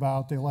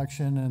 about the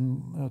election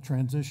and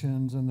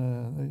transitions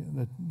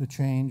and the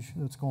change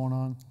that's going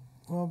on?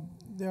 Well,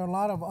 there are a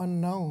lot of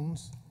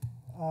unknowns.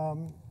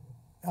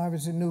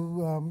 Obviously,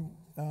 new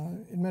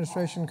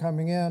administration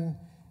coming in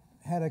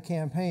had a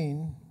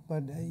campaign,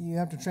 but you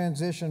have to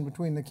transition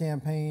between the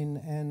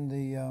campaign and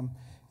the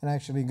and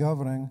actually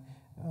governing.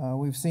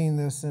 We've seen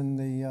this in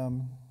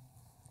the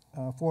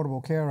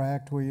Affordable Care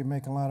Act, where you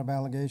make a lot of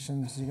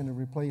allegations. You're going to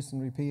replace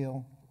and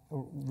repeal,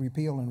 or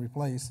repeal and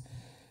replace.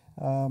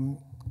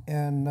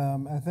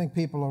 I think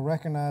people are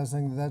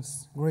recognizing that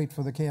that's great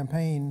for the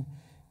campaign,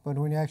 but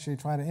when you actually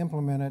try to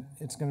implement it,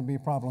 it's going to be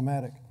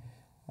problematic.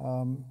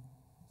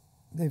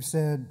 They've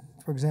said,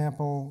 for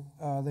example,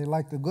 they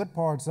like the good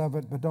parts of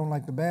it, but don't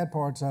like the bad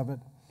parts of it.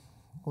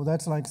 Well,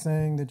 that's like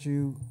saying that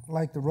you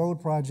like the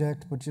road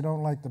project, but you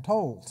don't like the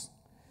tolls.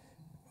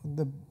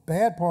 The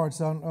bad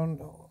parts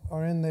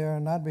are in there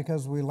not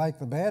because we like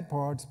the bad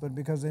parts, but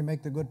because they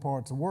make the good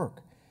parts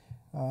work.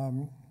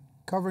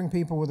 Covering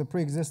people with a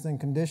pre-existing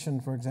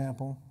condition, for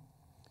example,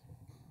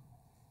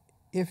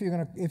 if you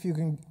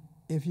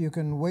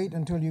can wait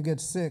until you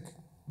get sick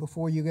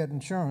before you get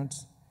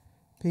insurance,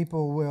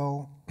 people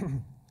will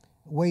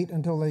wait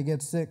until they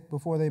get sick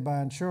before they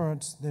buy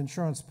insurance. The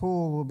insurance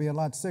pool will be a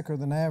lot sicker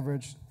than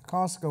average.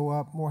 Costs go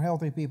up, more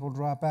healthy people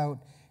drop out,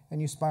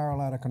 and you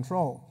spiral out of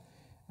control.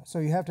 So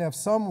you have to have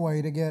some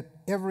way to get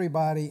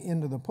everybody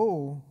into the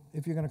pool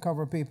if you're going to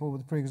cover people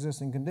with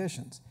pre-existing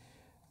conditions.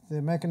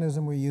 The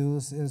mechanism we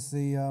use is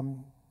the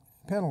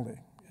penalty,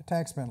 a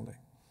tax penalty.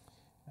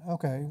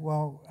 Okay,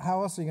 well,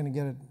 how else are you going to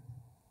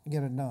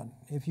get it done?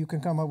 If you can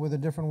come up with a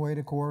different way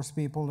to coerce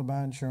people to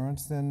buy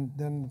insurance,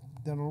 then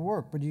it'll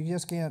work. But you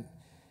just can't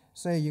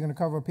say you're going to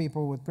cover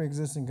people with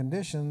pre-existing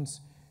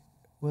conditions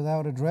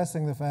without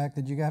addressing the fact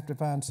that you have to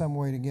find some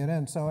way to get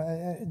in. So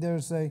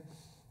there's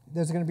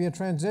going to be a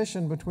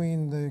transition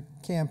between the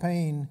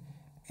campaign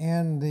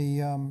and the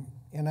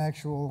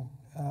actual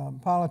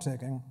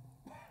politicking.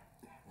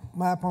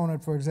 My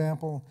opponent, for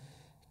example,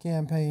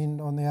 campaigned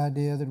on the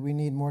idea that we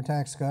need more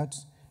tax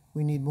cuts,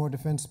 we need more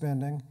defense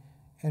spending,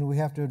 and we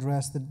have to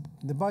address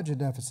the budget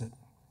deficit.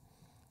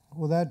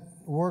 Well, that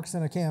works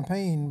in a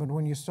campaign, but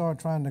when you start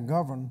trying to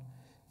govern,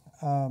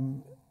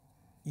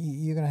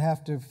 you're going to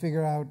have to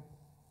figure out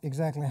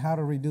exactly how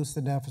to reduce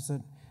the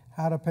deficit,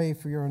 how to pay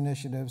for your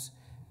initiatives,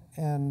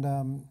 and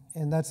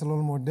that's a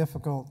little more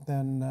difficult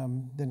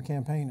than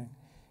campaigning.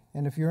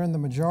 And if you're in the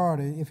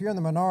majority, if you're in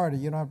the minority,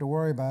 you don't have to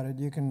worry about it.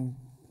 You can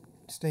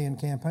stay in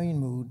campaign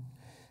mood,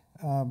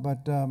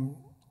 but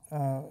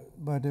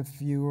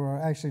if you are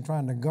actually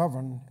trying to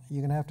govern,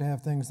 you're going to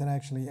have things that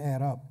actually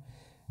add up.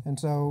 And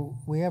so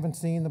we haven't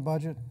seen the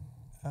budget.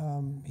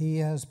 He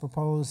has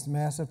proposed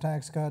massive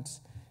tax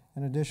cuts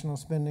and additional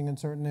spending in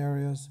certain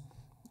areas,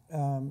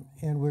 and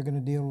we're going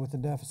to deal with the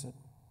deficit.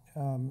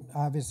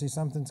 Obviously,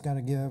 something's got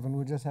to give, and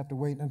we'll just have to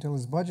wait until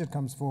his budget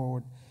comes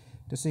forward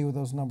to see what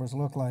those numbers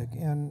look like.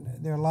 And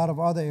there are a lot of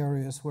other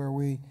areas where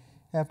we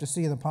have to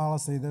see the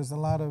policy. There's a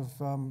lot of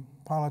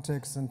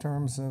politics in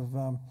terms of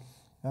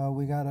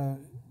we got to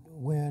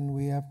win,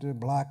 we have to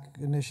block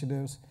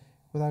initiatives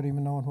without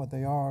even knowing what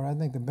they are. I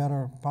think the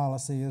better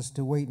policy is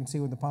to wait and see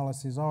what the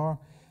policies are.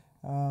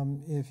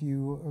 If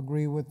you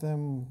agree with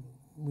them,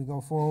 we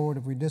go forward.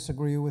 If we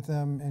disagree with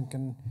them and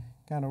can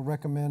kind of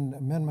recommend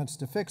amendments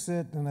to fix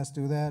it, then let's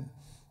do that.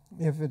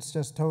 If it's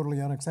just totally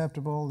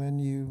unacceptable, then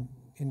you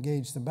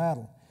engage the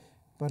battle.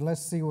 But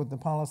let's see what the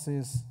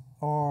policies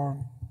are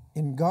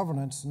in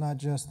governance, not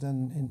just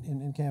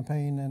in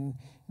campaign. And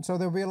so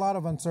there'll be a lot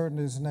of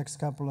uncertainties the next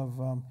couple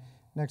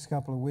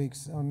of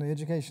weeks. On the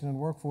Education and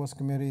Workforce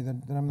Committee, that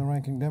I'm the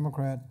ranking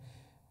Democrat,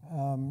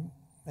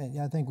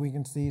 I think we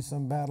can see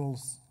some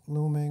battles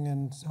looming,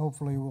 and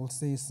hopefully we'll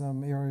see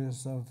some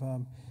areas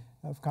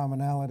of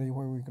commonality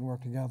where we can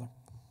work together.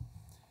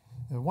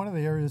 One of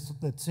the areas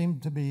that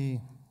seemed to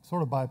be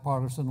sort of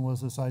bipartisan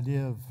was this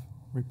idea of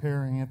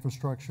repairing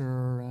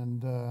infrastructure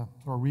and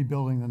sort of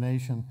rebuilding the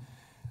nation.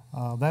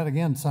 That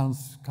again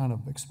sounds kind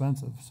of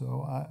expensive.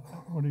 So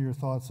what are your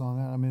thoughts on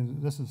that? I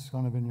mean, this is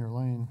kind of in your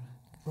lane.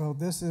 Well,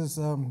 this is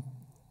the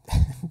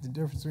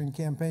difference between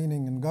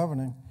campaigning and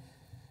governing.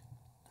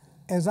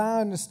 As I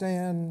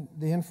understand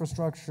the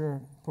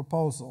infrastructure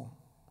proposal,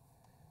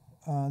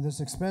 this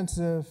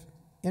expensive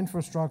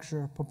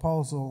infrastructure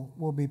proposal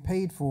will be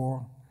paid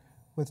for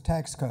with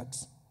tax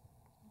cuts.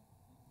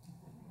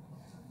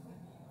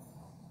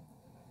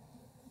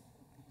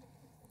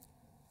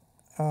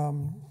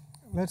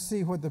 Let's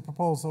see what the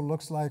proposal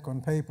looks like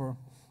on paper,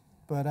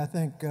 but I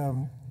think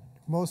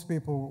most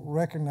people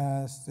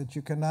recognize that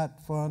you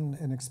cannot fund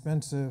an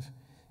expensive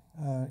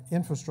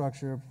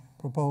infrastructure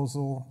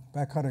proposal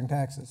by cutting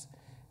taxes.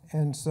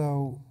 And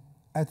so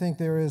I think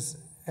there is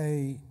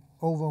a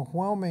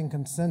overwhelming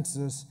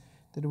consensus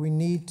that we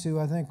need to,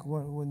 I think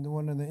when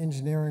one of the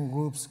engineering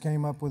groups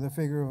came up with a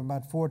figure of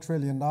about $4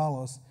 trillion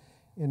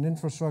in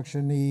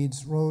infrastructure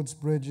needs, roads,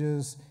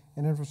 bridges,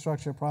 and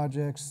infrastructure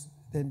projects,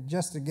 and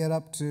just to get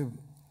up to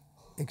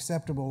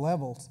acceptable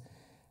levels,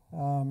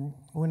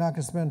 we're not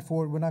going to find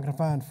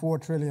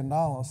 $4 trillion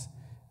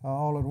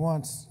all at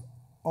once.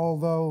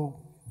 Although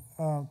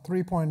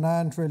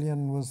 3.9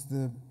 trillion was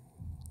the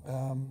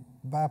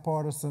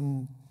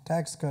bipartisan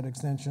tax cut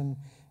extension.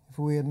 If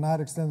we had not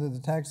extended the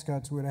tax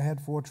cuts, we'd have had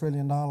 $4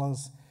 trillion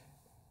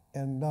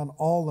and done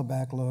all the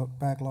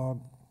backlog.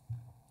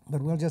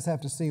 But we'll just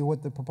have to see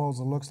what the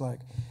proposal looks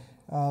like.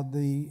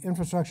 The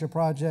infrastructure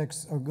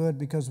projects are good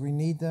because we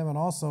need them and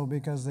also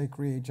because they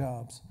create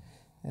jobs.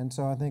 And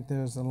so I think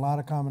there's a lot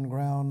of common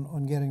ground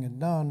on getting it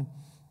done,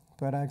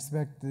 but I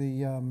expect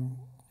the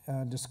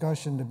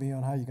discussion to be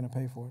on how you're going to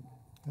pay for it.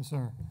 Yes,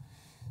 sir.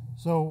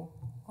 So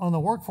on the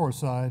workforce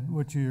side,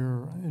 which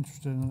you're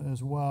interested in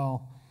as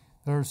well,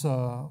 there's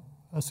a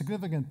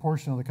significant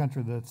portion of the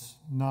country that's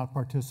not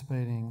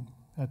participating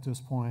at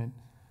this point,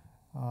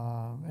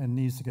 and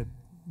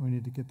we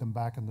need to get them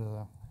back into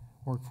the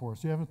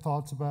workforce. Do you have any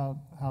thoughts about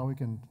how we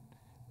can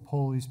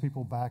pull these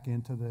people back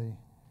into the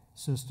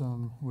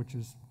system, which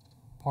is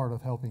part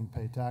of helping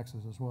pay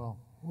taxes as well?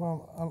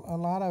 Well, a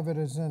lot of it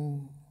is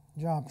in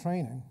job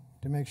training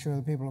to make sure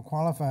that people are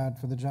qualified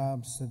for the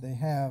jobs that they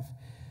have.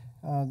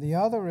 The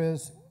other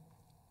is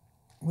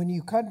when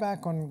you cut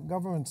back on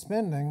government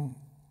spending,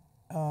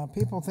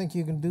 people think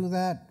you can do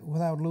that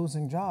without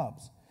losing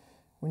jobs.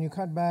 When you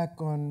cut back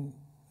on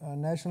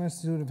National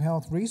Institute of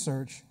Health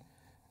research,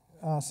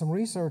 some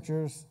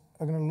researchers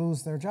are going to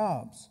lose their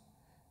jobs.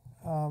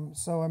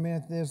 So, I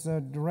mean, there's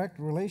a direct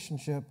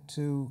relationship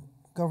to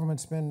government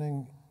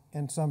spending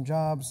and some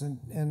jobs,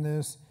 and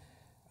there's,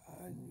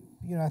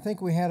 I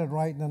think we had it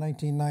right in the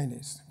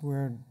 1990s,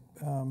 where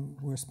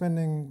we're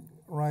spending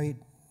right,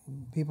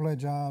 people had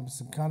jobs,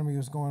 the economy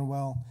was going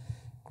well,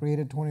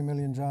 created 20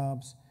 million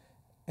jobs.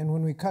 And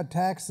when we cut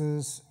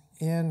taxes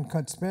and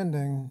cut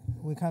spending,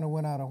 we kind of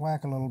went out of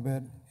whack a little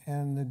bit,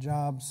 and the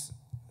jobs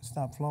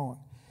stopped flowing.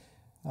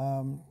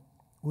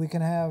 We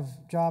can have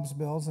jobs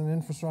bills and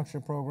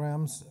infrastructure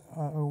programs,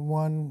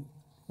 one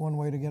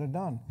way to get it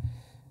done.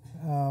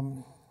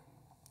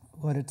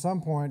 But at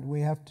some point,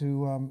 we have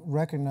to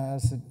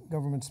recognize that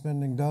government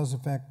spending does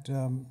affect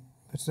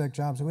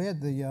jobs. We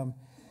had the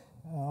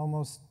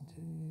almost,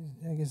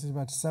 I guess it's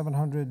about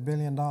 $700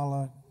 billion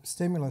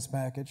stimulus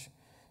package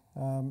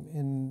I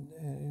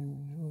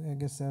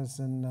guess that was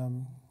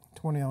in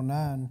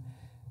 2009.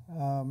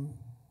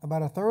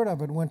 About a third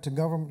of it went to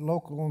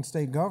local and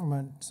state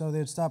government, so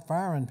they'd stop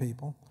firing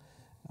people.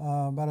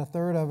 About a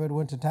third of it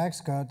went to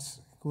tax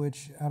cuts,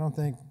 which I don't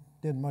think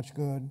did much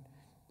good.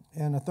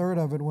 And a third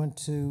of it went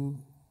to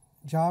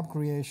job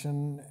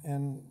creation,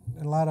 and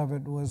a lot of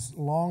it was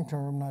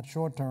long-term, not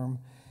short-term.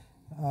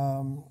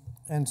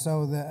 And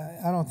so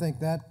I don't think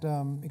that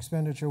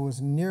expenditure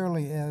was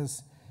nearly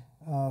as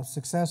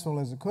successful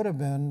as it could have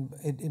been.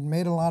 It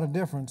made a lot of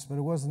difference, but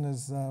it wasn't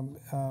as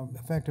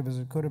effective as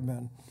it could have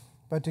been.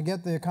 But to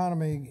get the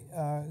economy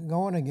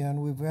going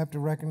again, we have to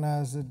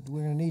recognize that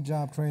we're going to need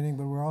job training,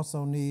 but we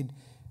also need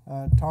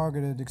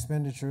targeted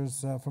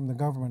expenditures from the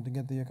government to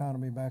get the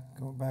economy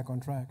back on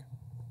track.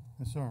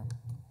 Yes, sir.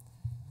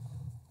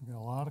 We've got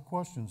a lot of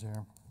questions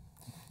here.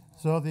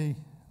 So the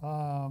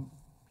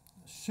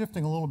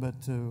shifting a little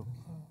bit to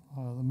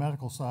the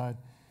medical side,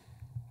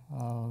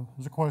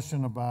 there's a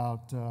question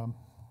about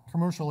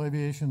commercial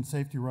aviation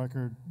safety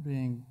record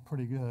being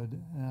pretty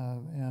good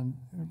and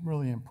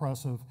really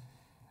impressive.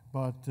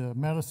 But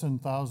medicine,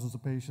 thousands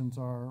of patients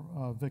are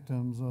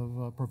victims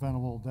of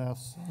preventable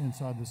deaths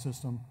inside the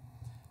system.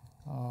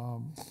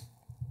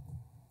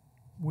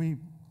 We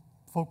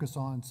focus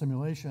on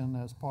simulation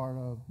as part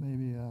of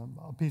maybe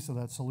a piece of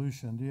that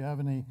solution. Do you have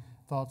any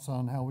thoughts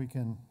on how we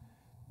can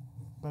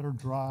better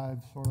drive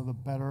sort of the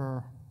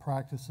better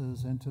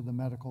practices into the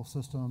medical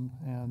system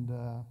and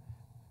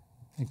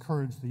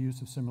encourage the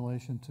use of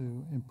simulation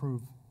to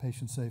improve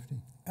patient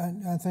safety?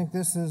 I think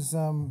this is,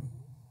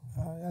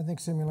 I think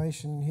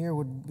simulation here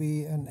would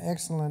be an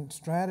excellent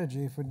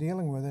strategy for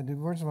dealing with it.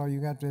 First of all,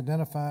 you got to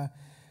identify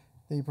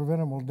the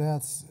preventable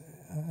deaths.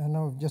 I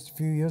know just a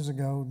few years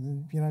ago,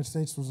 the United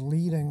States was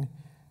leading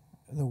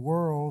the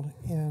world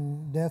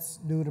in deaths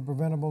due to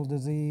preventable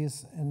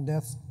disease and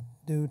deaths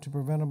due to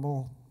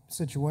preventable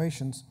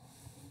situations.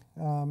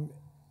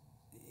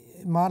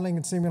 Modeling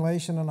and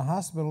simulation in a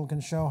hospital can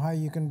show how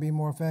you can be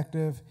more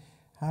effective,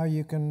 how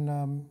you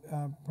can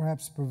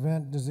perhaps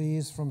prevent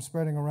disease from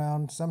spreading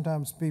around.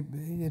 Sometimes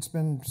it's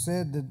been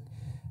said that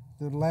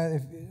the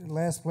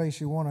last place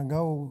you want to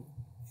go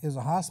is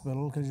a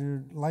hospital because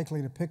you're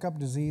likely to pick up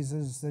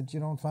diseases that you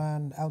don't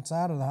find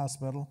outside of the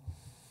hospital.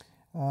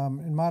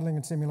 And modeling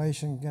and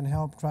simulation can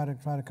help try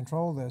to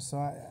control this.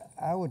 So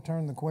I would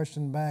turn the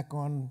question back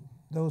on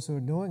those who are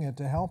doing it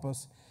to help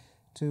us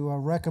to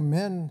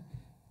recommend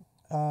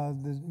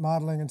the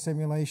modeling and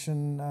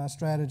simulation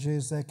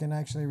strategies that can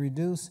actually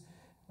reduce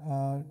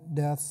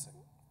deaths.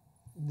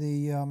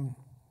 The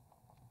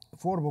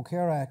Affordable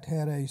Care Act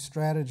had a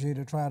strategy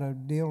to try to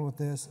deal with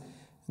this.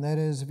 And that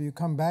is, if you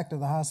come back to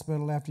the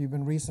hospital after you've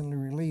been recently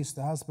released,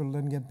 the hospital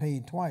doesn't get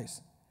paid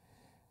twice.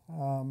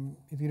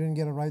 If you didn't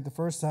get it right the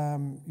first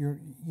time,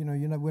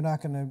 we're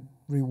not going to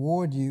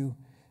reward you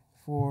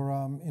for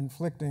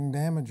inflicting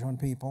damage on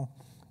people.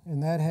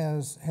 And that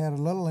has had a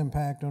little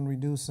impact on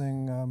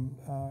reducing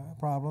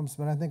problems,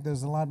 but I think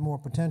there's a lot more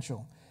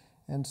potential.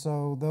 And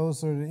so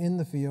those that are in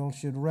the field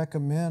should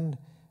recommend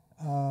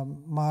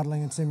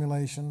modeling and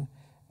simulation.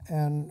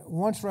 And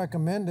once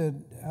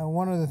recommended,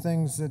 one of the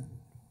things that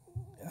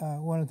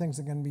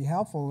can be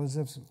helpful is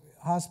if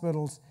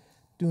hospitals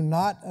do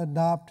not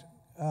adopt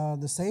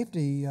the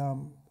safety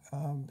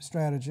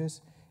strategies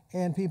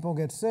and people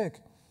get sick,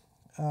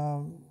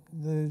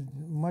 the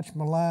much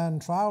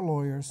maligned trial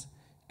lawyers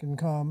can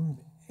come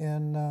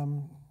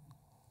and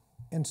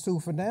sue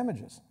for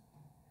damages.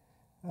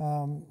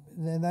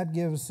 Then that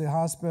gives the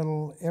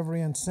hospital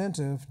every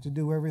incentive to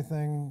do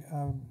everything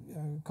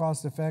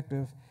cost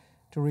effective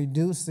to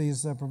reduce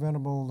these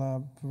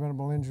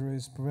preventable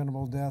injuries,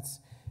 preventable deaths.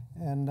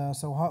 And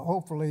so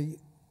hopefully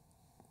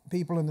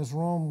people in this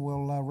room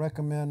will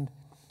recommend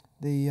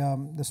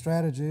the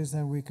strategies,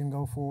 and we can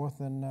go forth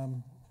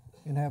and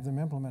have them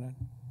implemented.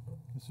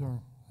 Yes, sir.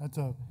 It's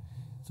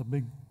a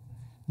big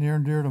near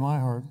and dear to my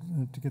heart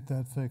to get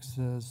that fixed.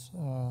 Is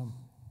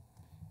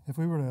if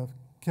we were to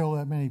kill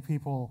that many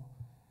people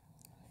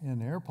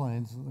in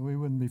airplanes, we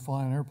wouldn't be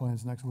flying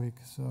airplanes next week.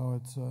 So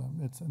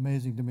it's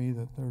amazing to me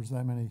that there's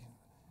that many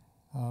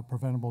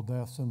preventable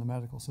deaths in the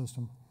medical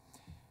system.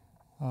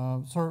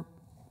 Sir,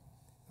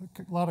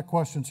 a lot of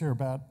questions here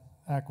about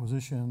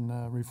acquisition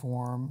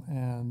reform,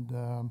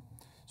 and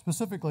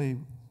specifically,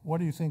 what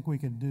do you think we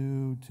could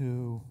do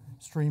to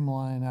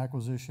streamline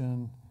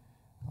acquisition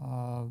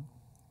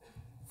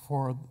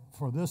for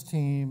this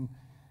team?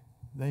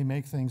 They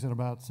make things in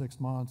about 6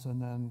 months,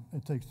 and then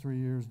it takes 3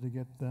 years to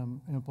get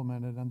them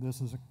implemented, and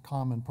this is a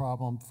common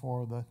problem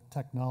for the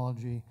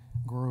technology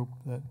group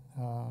that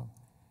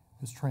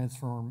is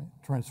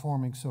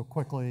transforming so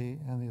quickly,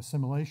 and the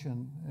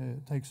assimilation,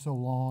 it takes so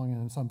long,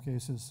 and in some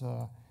cases,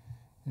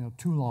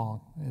 too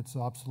long. It's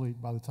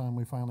obsolete by the time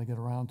we finally get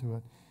around to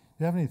it. Do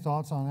you have any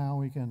thoughts on how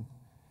we can,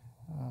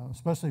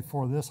 especially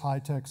for this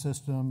high-tech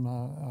system,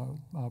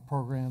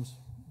 programs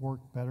work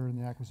better in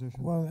the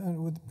acquisition? Well,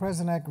 with the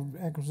present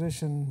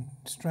acquisition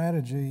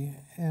strategy,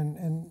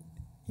 and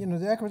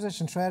the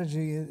acquisition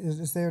strategy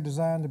is there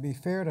designed to be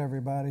fair to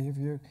everybody. If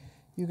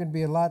you could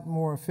be a lot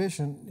more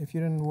efficient if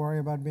you didn't worry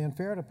about being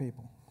fair to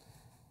people.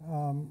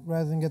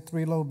 Rather than get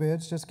 3 low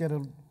bids, just get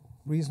a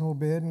reasonable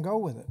bid and go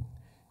with it.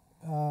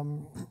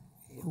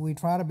 We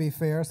try to be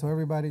fair so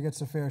everybody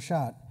gets a fair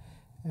shot.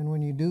 And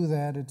when you do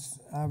that, it's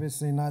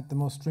obviously not the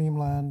most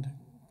streamlined,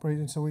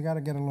 so we got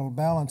to get a little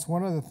balance.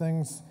 One of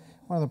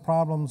the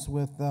problems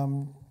with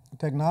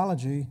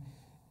technology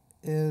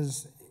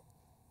is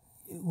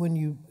when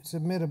you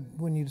submit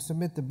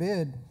the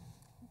bid,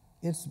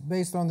 it's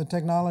based on the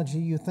technology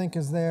you think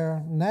is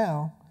there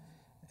now,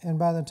 and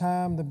by the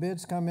time the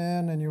bids come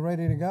in and you're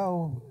ready to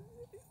go,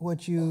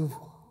 what you've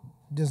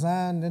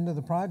designed into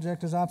the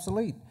project is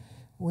obsolete.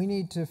 We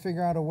need to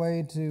figure out a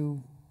way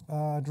to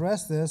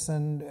address this,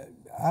 and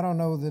I don't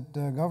know that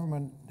the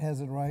government has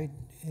it right.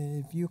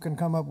 If you can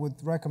come up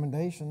with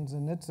recommendations,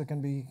 and ITSEC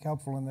can be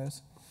helpful in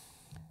this,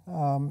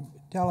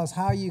 tell us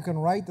how you can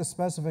write the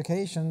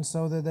specifications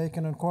so that they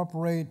can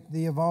incorporate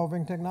the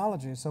evolving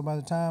technology. So by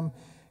the time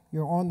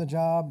you're on the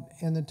job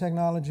and the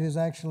technology has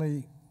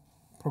actually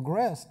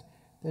progressed,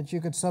 that you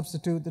could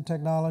substitute the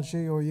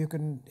technology, or you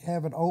can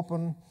have it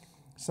open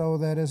so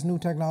that as new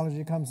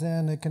technology comes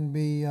in, it can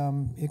be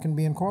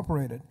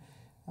incorporated.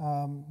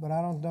 But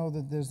I don't know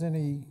that there's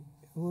any,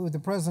 with the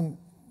present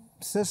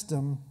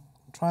system,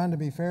 trying to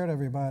be fair to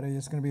everybody,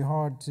 it's going to be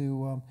hard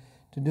to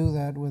do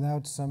that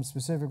without some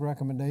specific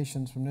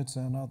recommendations from NHTSA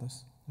and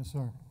others. Yes,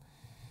 sir.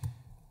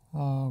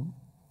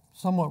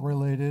 Somewhat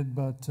related,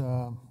 but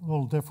a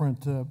little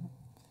different. I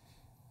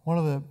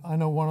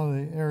know one of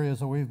the areas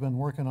that we've been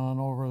working on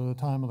over the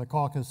time of the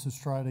caucus is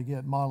try to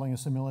get modeling and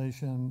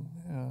simulation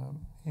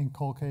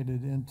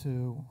inculcated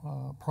into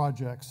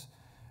projects.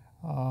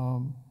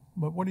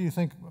 But what do you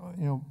think?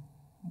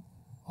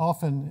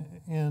 Often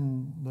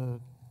in the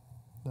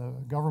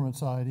government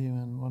side,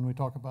 even when we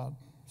talk about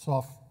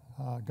soft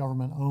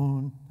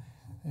government-owned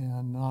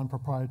and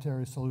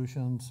non-proprietary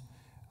solutions,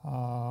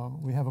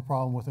 we have a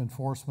problem with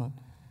enforcement.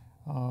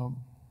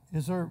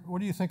 What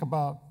do you think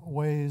about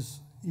ways,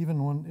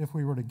 even if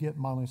we were to get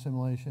modeling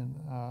simulation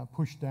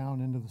pushed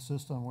down into the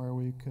system, where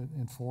we could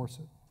enforce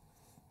it?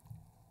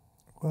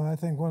 Well, I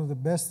think one of the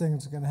best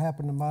things that's going to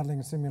happen to modeling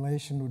and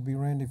simulation would be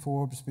Randy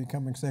Forbes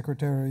becoming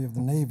Secretary of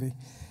the Navy.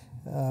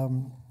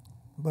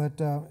 But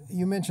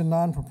you mentioned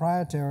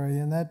non-proprietary,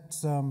 and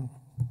that's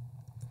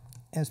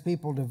as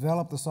people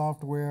develop the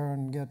software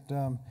and get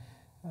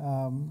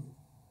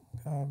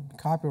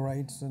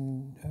copyrights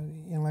and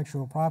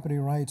intellectual property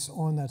rights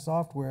on that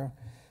software,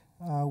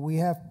 we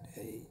have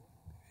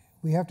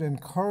to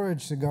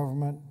encourage the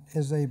government,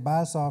 as they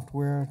buy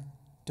software,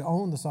 to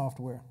own the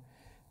software.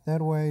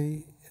 That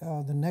way,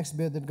 the next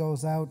bid that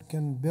goes out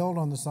can build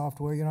on the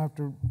software. You don't have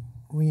to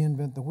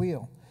reinvent the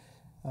wheel.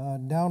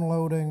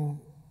 Downloading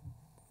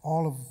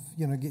all of,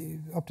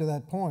 up to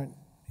that point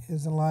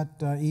is a lot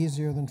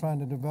easier than trying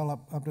to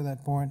develop up to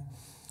that point.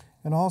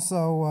 And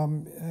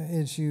also,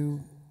 as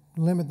you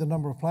limit the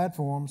number of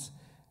platforms,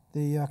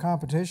 the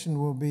competition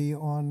will be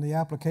on the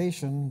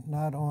application,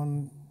 not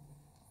on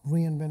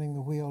reinventing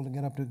the wheel to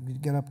get up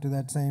to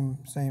that same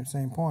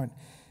point.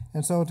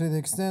 And so, to the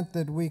extent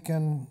that we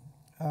can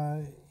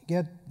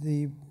get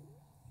the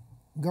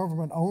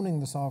government owning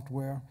the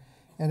software,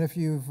 and if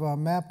you've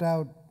mapped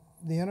out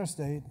the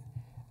interstate,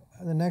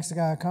 the next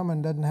guy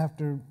coming doesn't have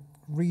to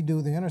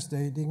redo the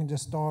interstate. He can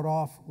just start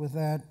off with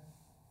that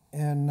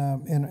and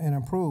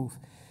improve.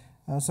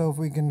 So if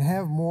we can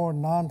have more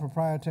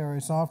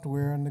non-proprietary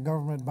software and the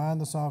government buying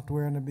the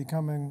software and it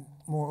becoming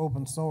more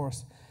open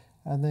source,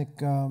 I think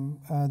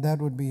that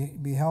would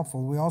be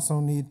helpful. We also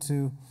need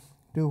to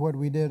do what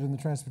we did in the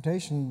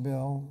transportation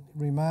bill,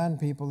 remind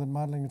people that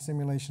modeling and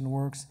simulation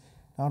works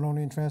not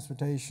only in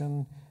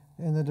transportation,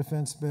 in the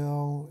defense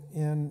bill,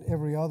 in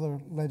every other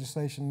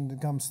legislation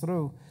that comes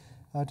through,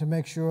 to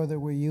make sure that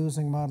we're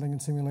using modeling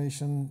and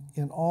simulation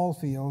in all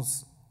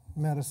fields,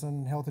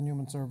 medicine, health and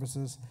human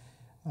services.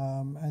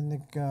 I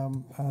think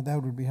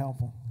that would be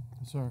helpful.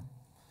 Yes, sir.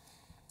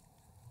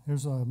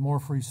 Here's a more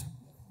free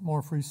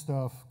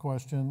stuff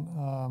question.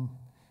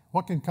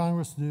 What can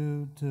Congress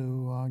do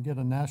to get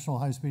a national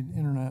high-speed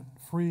internet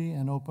free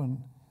and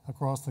open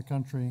across the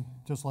country,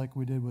 just like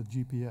we did with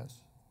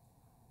GPS?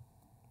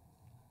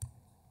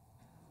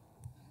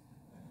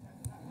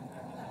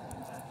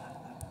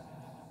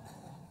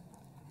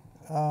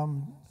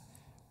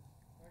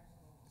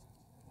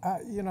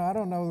 I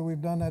don't know that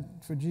we've done that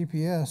for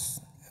GPS,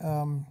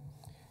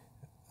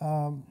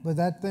 but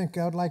I think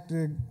I'd like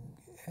to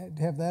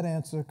have that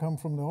answer come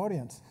from the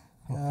audience.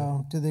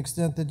 Okay. To the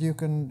extent that you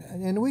can,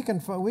 and we can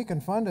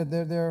fund it.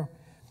 There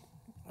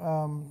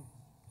are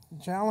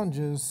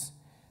challenges.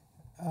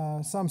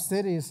 Some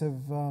cities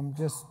have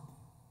just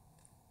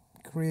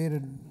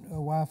created a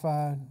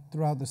Wi-Fi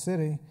throughout the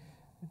city,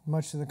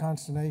 much to the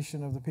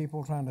consternation of the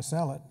people trying to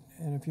sell it.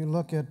 And if you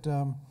look at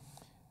the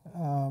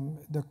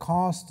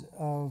cost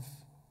of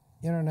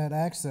internet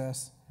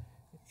access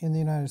in the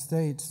United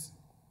States,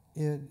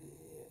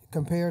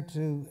 compared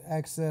to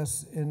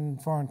access in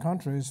foreign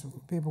countries,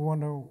 people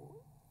wonder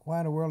why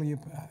in the world are you.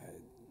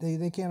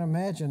 They can't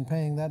imagine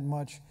paying that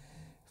much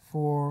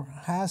for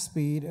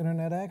high-speed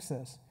internet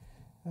access.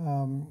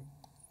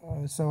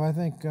 So I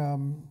think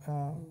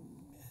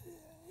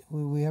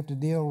we have to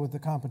deal with the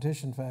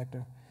competition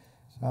factor.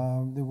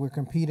 That we're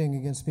competing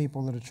against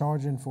people that are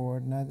charging for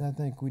it, and I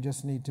think we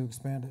just need to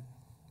expand it.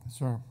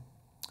 Sir,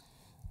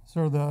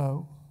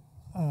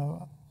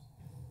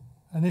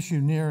 an issue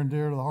near and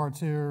dear to the hearts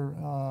here,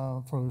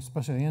 for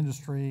especially the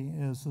industry,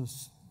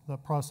 is the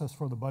process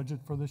for the budget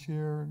for this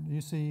year. Do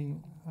you see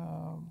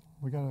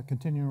we got a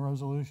continuing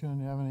resolution?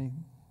 Do you have any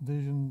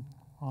vision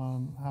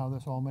on how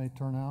this all may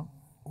turn out?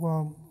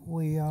 Well,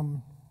 we,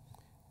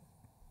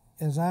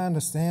 as I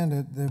understand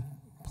it, the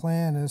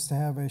plan is to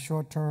have a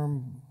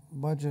short-term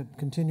budget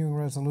continuing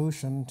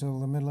resolution until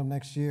the middle of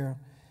next year.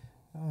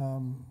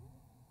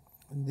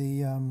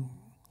 The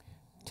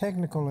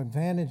technical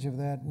advantage of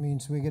that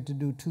means we get to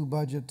do 2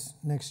 budgets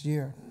next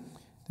year.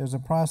 There's a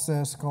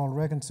process called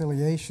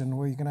reconciliation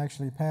where you can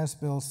actually pass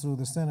bills through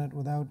the Senate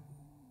without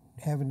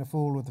having to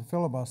fool with the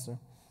filibuster,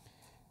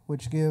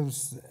 which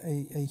gives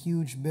a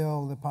huge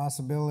bill the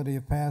possibility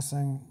of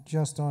passing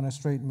just on a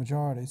straight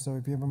majority. So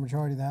if you have a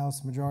majority of the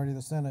House, majority of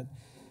the Senate,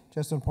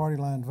 just on party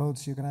line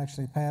votes, you can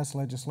actually pass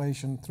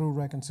legislation through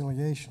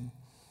reconciliation.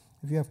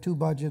 If you have 2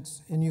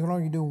 budgets, and you can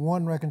only do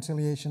 1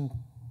 reconciliation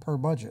per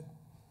budget,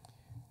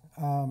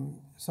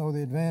 So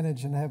the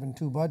advantage in having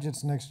two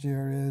budgets next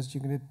year is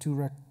you can get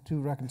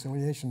two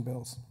reconciliation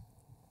bills.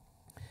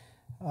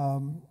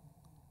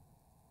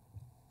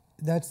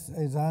 That's,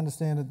 as I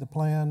understand it, the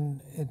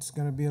plan. It's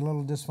going to be a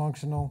little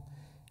dysfunctional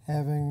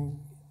having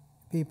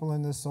people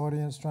in this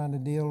audience trying to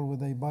deal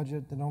with a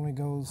budget that only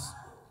goes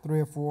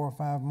 3 or 4 or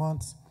 5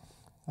 months,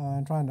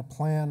 and trying to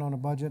plan on a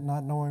budget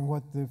not knowing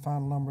what the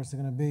final numbers are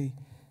going to be.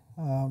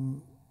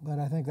 But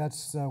I think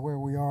that's where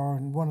we are,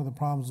 and one of the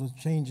problems with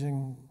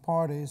changing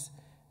parties,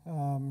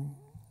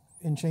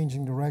 in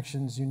changing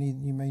directions, you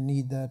may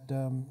need that,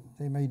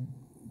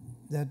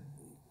 that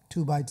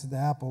 2 bites of the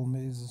apple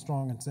is a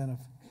strong incentive.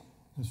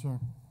 Yes, sir.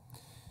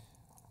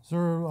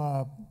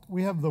 Sir,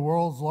 we have the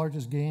world's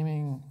largest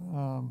gaming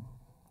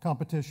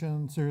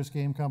competition, serious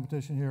game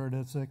competition here at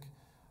ITSEC,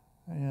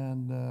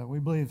 and we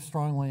believe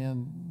strongly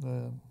in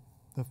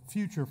the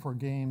future for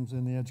games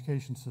in the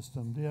education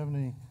system. Do you have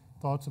any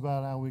thoughts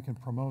about how we can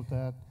promote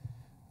that?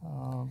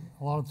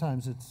 A lot of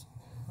times it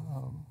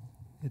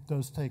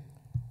does take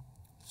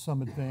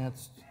some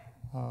advanced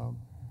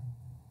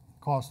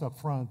cost up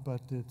front, but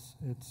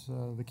it's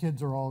the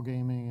kids are all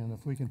gaming, and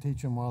if we can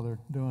teach them while they're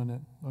doing it,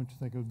 don't you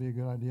think it would be a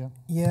good idea?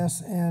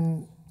 Yes,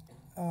 and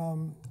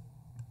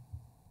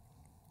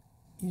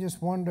you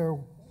just wonder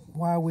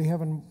why we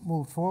haven't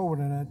moved forward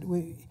in it.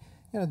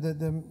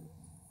 The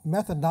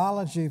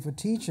methodology for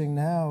teaching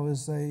now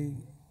is a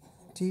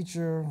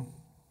teacher,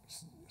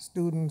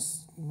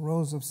 students,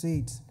 rows of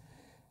seats,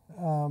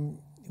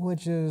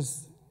 which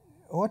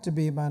ought to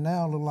be by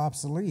now a little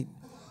obsolete.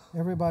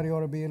 Everybody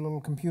ought to be a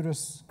little computer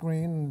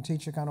screen, and the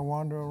teacher kind of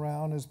wander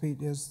around as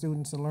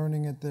students are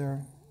learning at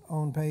their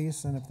own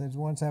pace, and if there's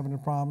one's having a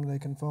problem, they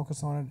can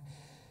focus on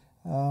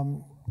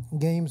it.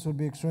 Games would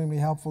be extremely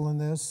helpful in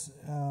this.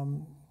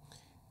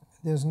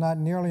 There's not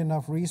nearly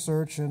enough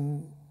research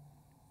in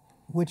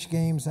which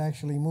games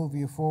actually move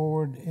you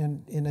forward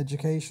in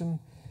education,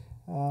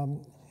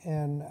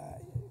 and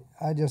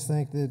I just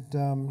think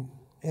that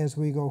as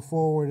we go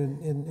forward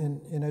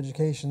in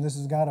education, this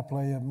has got to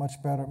play a much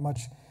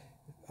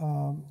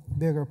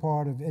bigger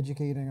part of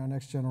educating our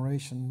next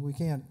generation. We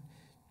can't,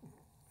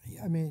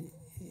 I mean,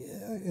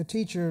 a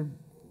teacher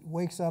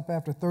wakes up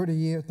after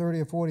 30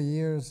 or 40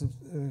 years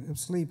of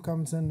sleep,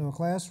 comes into a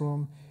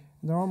classroom,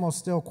 and they're almost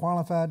still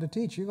qualified to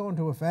teach. You go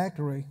into a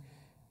factory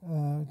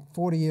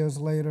 40 years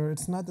later,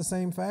 it's not the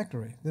same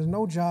factory. There's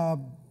no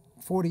job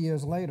 40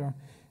 years later,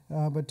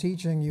 but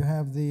teaching, you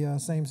have the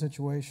same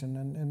situation.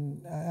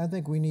 And I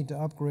think we need to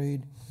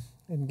upgrade,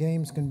 and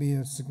games can be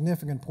a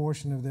significant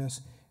portion of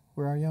this,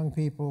 where our young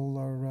people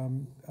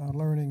are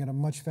learning at a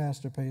much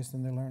faster pace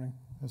than they're learning.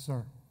 Yes,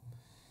 sir.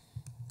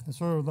 And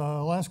sir, the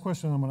last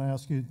question I'm going to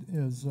ask you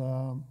is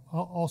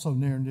also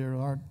near and dear to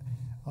the heart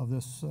of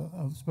this,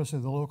 especially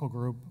the local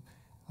group.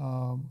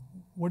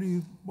 What do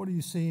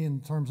you see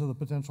in terms of the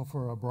potential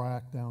for a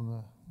BRAC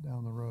down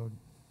the road?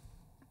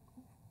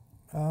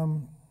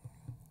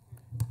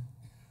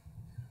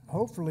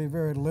 Hopefully,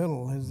 very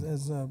little.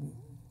 As a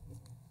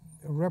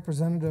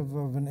representative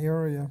of an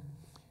area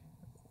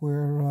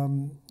where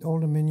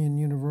Old Dominion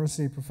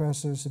University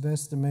professors have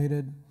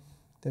estimated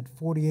that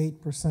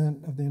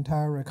 48% of the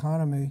entire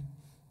economy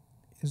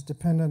is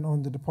dependent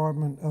on the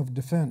Department of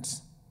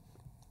Defense.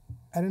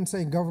 I didn't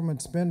say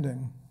government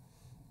spending,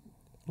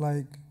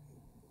 like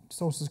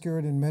Social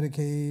Security and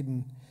Medicaid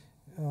and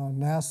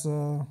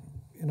NASA,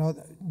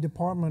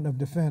 Department of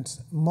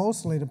Defense,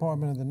 mostly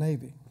Department of the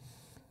Navy.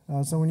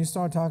 So when you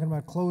start talking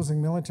about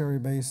closing military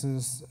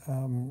bases,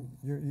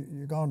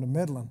 you're going to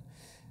Midland.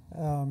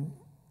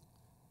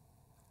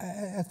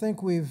 I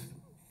think we've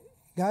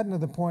gotten to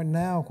the point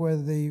now where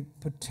the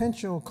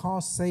potential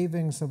cost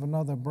savings of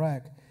another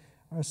BRAC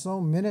are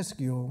so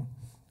minuscule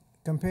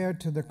compared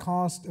to the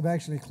cost of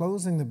actually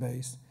closing the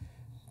base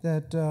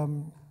that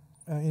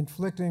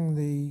inflicting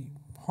the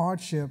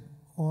hardship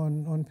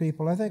on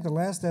people. I think the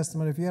last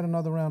estimate, if you had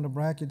another round of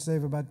BRAC, you'd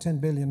save about $10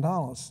 billion,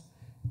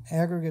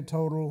 aggregate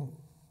total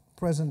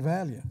present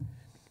value,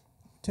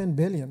 $10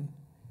 billion.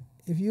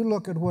 If you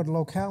look at what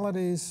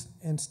localities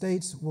and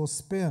states will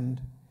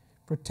spend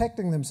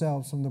protecting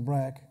themselves from the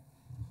BRAC,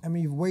 I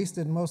mean, you've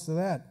wasted most of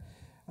that.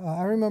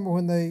 I remember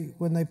when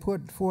they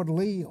put Fort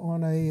Lee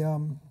on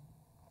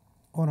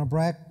a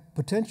BRAC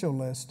potential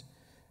list,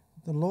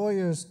 the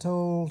lawyers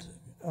told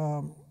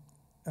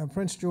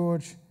Prince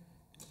George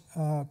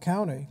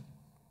County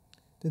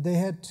that they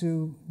had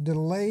to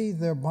delay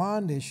their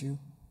bond issue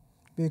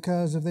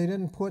because if they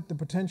didn't put the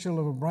potential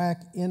of a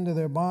BRAC into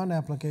their bond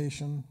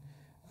application,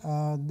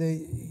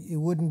 it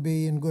wouldn't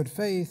be in good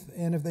faith,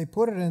 and if they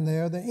put it in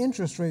there, the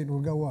interest rate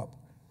would go up.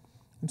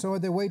 And so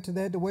they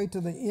had to wait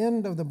to the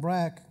end of the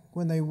BRAC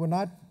when they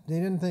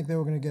didn't think they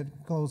were going to get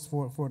close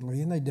Fort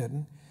Lee, and they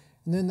didn't,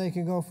 and then they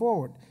can go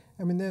forward.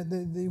 I mean,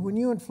 when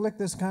you inflict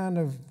this kind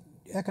of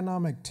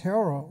economic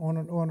terror on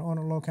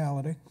a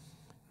locality,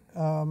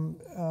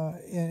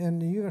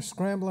 and you're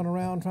scrambling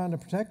around trying to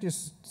protect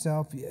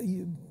yourself,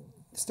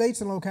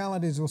 states and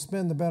localities will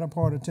spend the better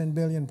part of $10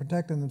 billion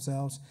protecting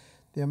themselves.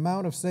 The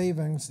amount of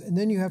savings, and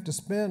then you have to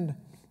spend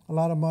a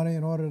lot of money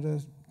in order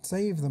to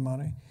save the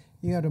money.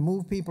 You have to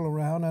move people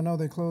around. I know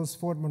they closed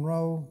Fort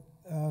Monroe.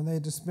 They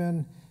had to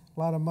spend a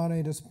lot of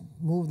money to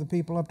move the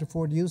people up to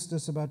Fort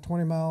Eustis, about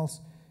 20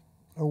 miles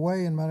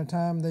away, and by the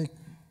time they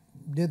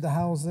did the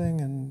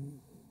housing and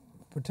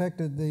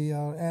protected the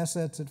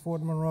assets at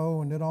Fort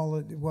Monroe and did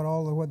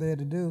what they had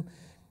to do,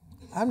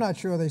 I'm not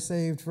sure they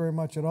saved very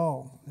much at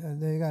all.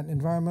 They got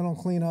environmental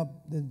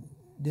cleanup that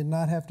did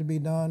not have to be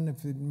done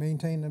if it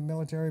maintained a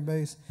military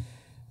base.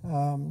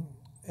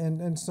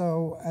 And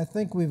so I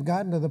think we've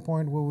gotten to the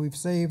point where we've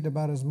saved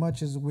about as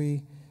much as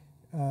we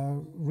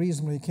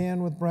reasonably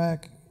can with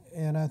BRAC,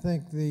 and I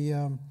think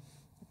the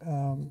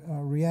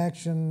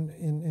reaction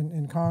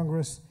in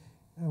Congress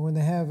when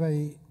they have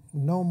a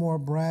no more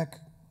BRAC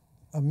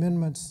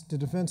amendments to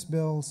defense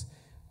bills,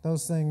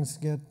 those things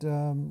get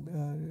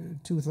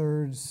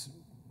 2/3,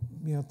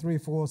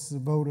 3/4 the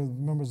vote of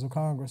members of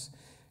Congress.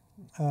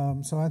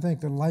 So I think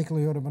the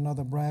likelihood of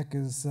another BRAC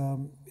is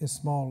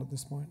small at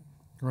this point.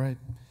 Great.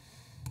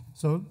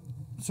 So,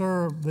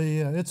 sir,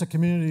 the ITSEC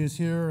community is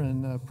here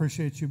and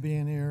appreciates you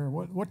being here.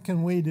 What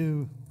can we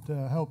do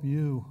to help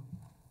you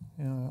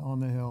on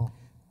the Hill?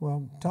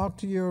 Well, talk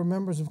to your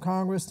members of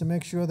Congress to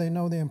make sure they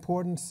know the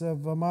importance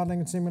of modeling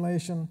and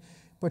simulation,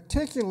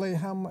 particularly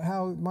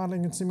how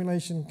modeling and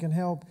simulation can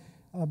help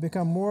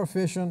become more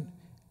efficient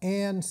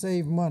and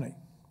save money.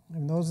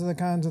 And those are the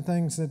kinds of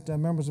things that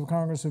members of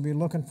Congress would be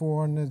looking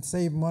for, and that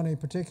save money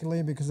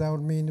particularly because that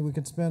would mean that we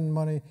could spend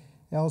money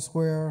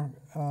elsewhere.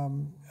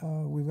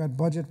 We've got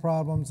budget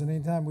problems, and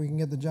anytime we can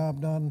get the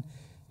job done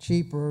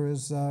cheaper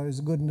is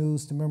good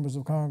news to members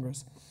of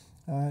Congress.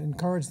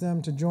 Encourage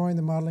them to join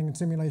the Modeling and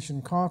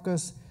Simulation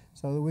Caucus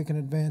so that we can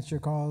advance your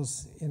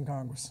cause in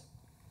Congress.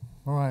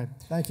 All right.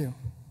 Thank you.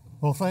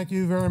 Well, thank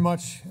you very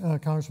much,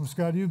 Congressman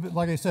Scott.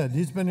 Like I said,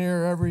 he's been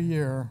here every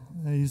year.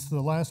 He's the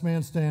last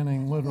man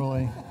standing,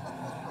 literally.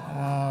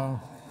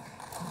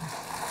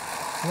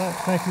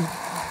 Thank you.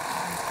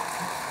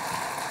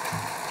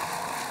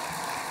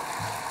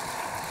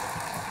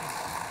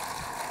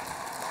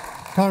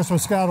 Congressman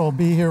Scott will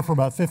be here for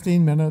about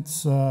 15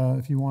 minutes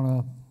if you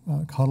want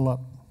to huddle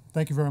up.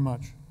 Thank you very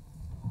much.